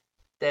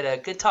 That a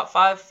good top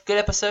 5, good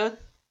episode.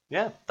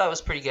 Yeah. Thought it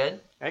was pretty good.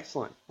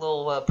 Excellent.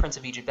 Little Prince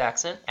of Egypt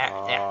accent.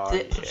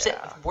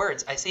 Yeah.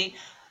 Words. I see.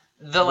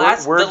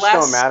 Words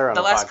don't matter on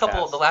the last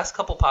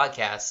couple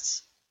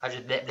podcasts, I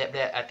just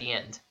at the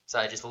end, so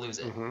I just lose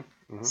it.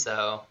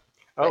 So.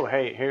 Oh,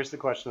 hey, here's the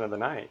question of the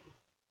night.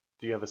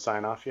 Do you have a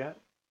sign off yet?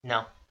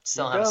 No,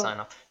 still don't have a sign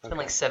off. It's been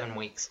like 7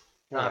 weeks.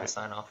 I don't have a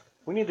sign off.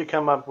 We need to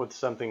come up with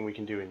something we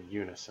can do in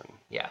unison.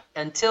 Yeah.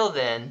 Until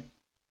then,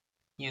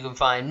 you can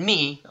find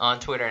me on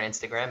Twitter and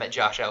Instagram at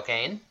Josh L.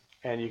 Kane.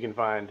 And you can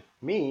find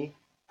me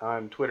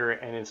on Twitter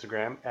and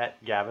Instagram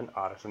at Gavin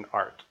Otteson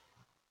Art.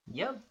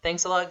 Yep.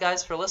 Thanks a lot,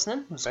 guys, for listening.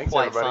 It was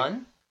quite everybody.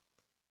 fun.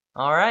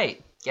 All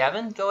right.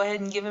 Gavin, go ahead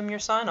and give him your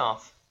sign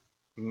off.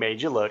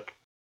 Made you look.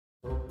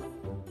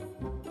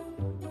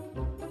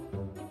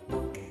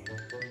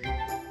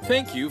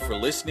 Thank you for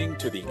listening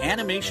to the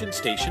Animation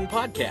Station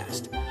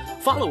Podcast.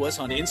 Follow us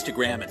on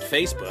Instagram and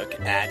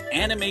Facebook at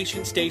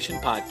Animation Station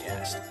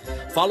Podcast.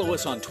 Follow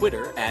us on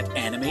Twitter at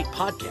Animate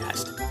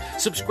Podcast.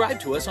 Subscribe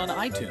to us on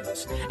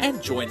iTunes.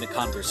 And join the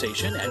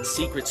conversation at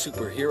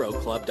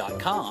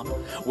SecretSuperheroClub.com,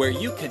 where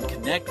you can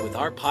connect with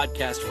our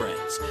podcast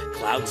friends,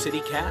 Cloud City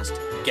Cast,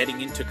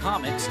 Getting Into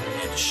Comics,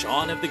 and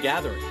Shaun of the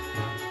Gathering.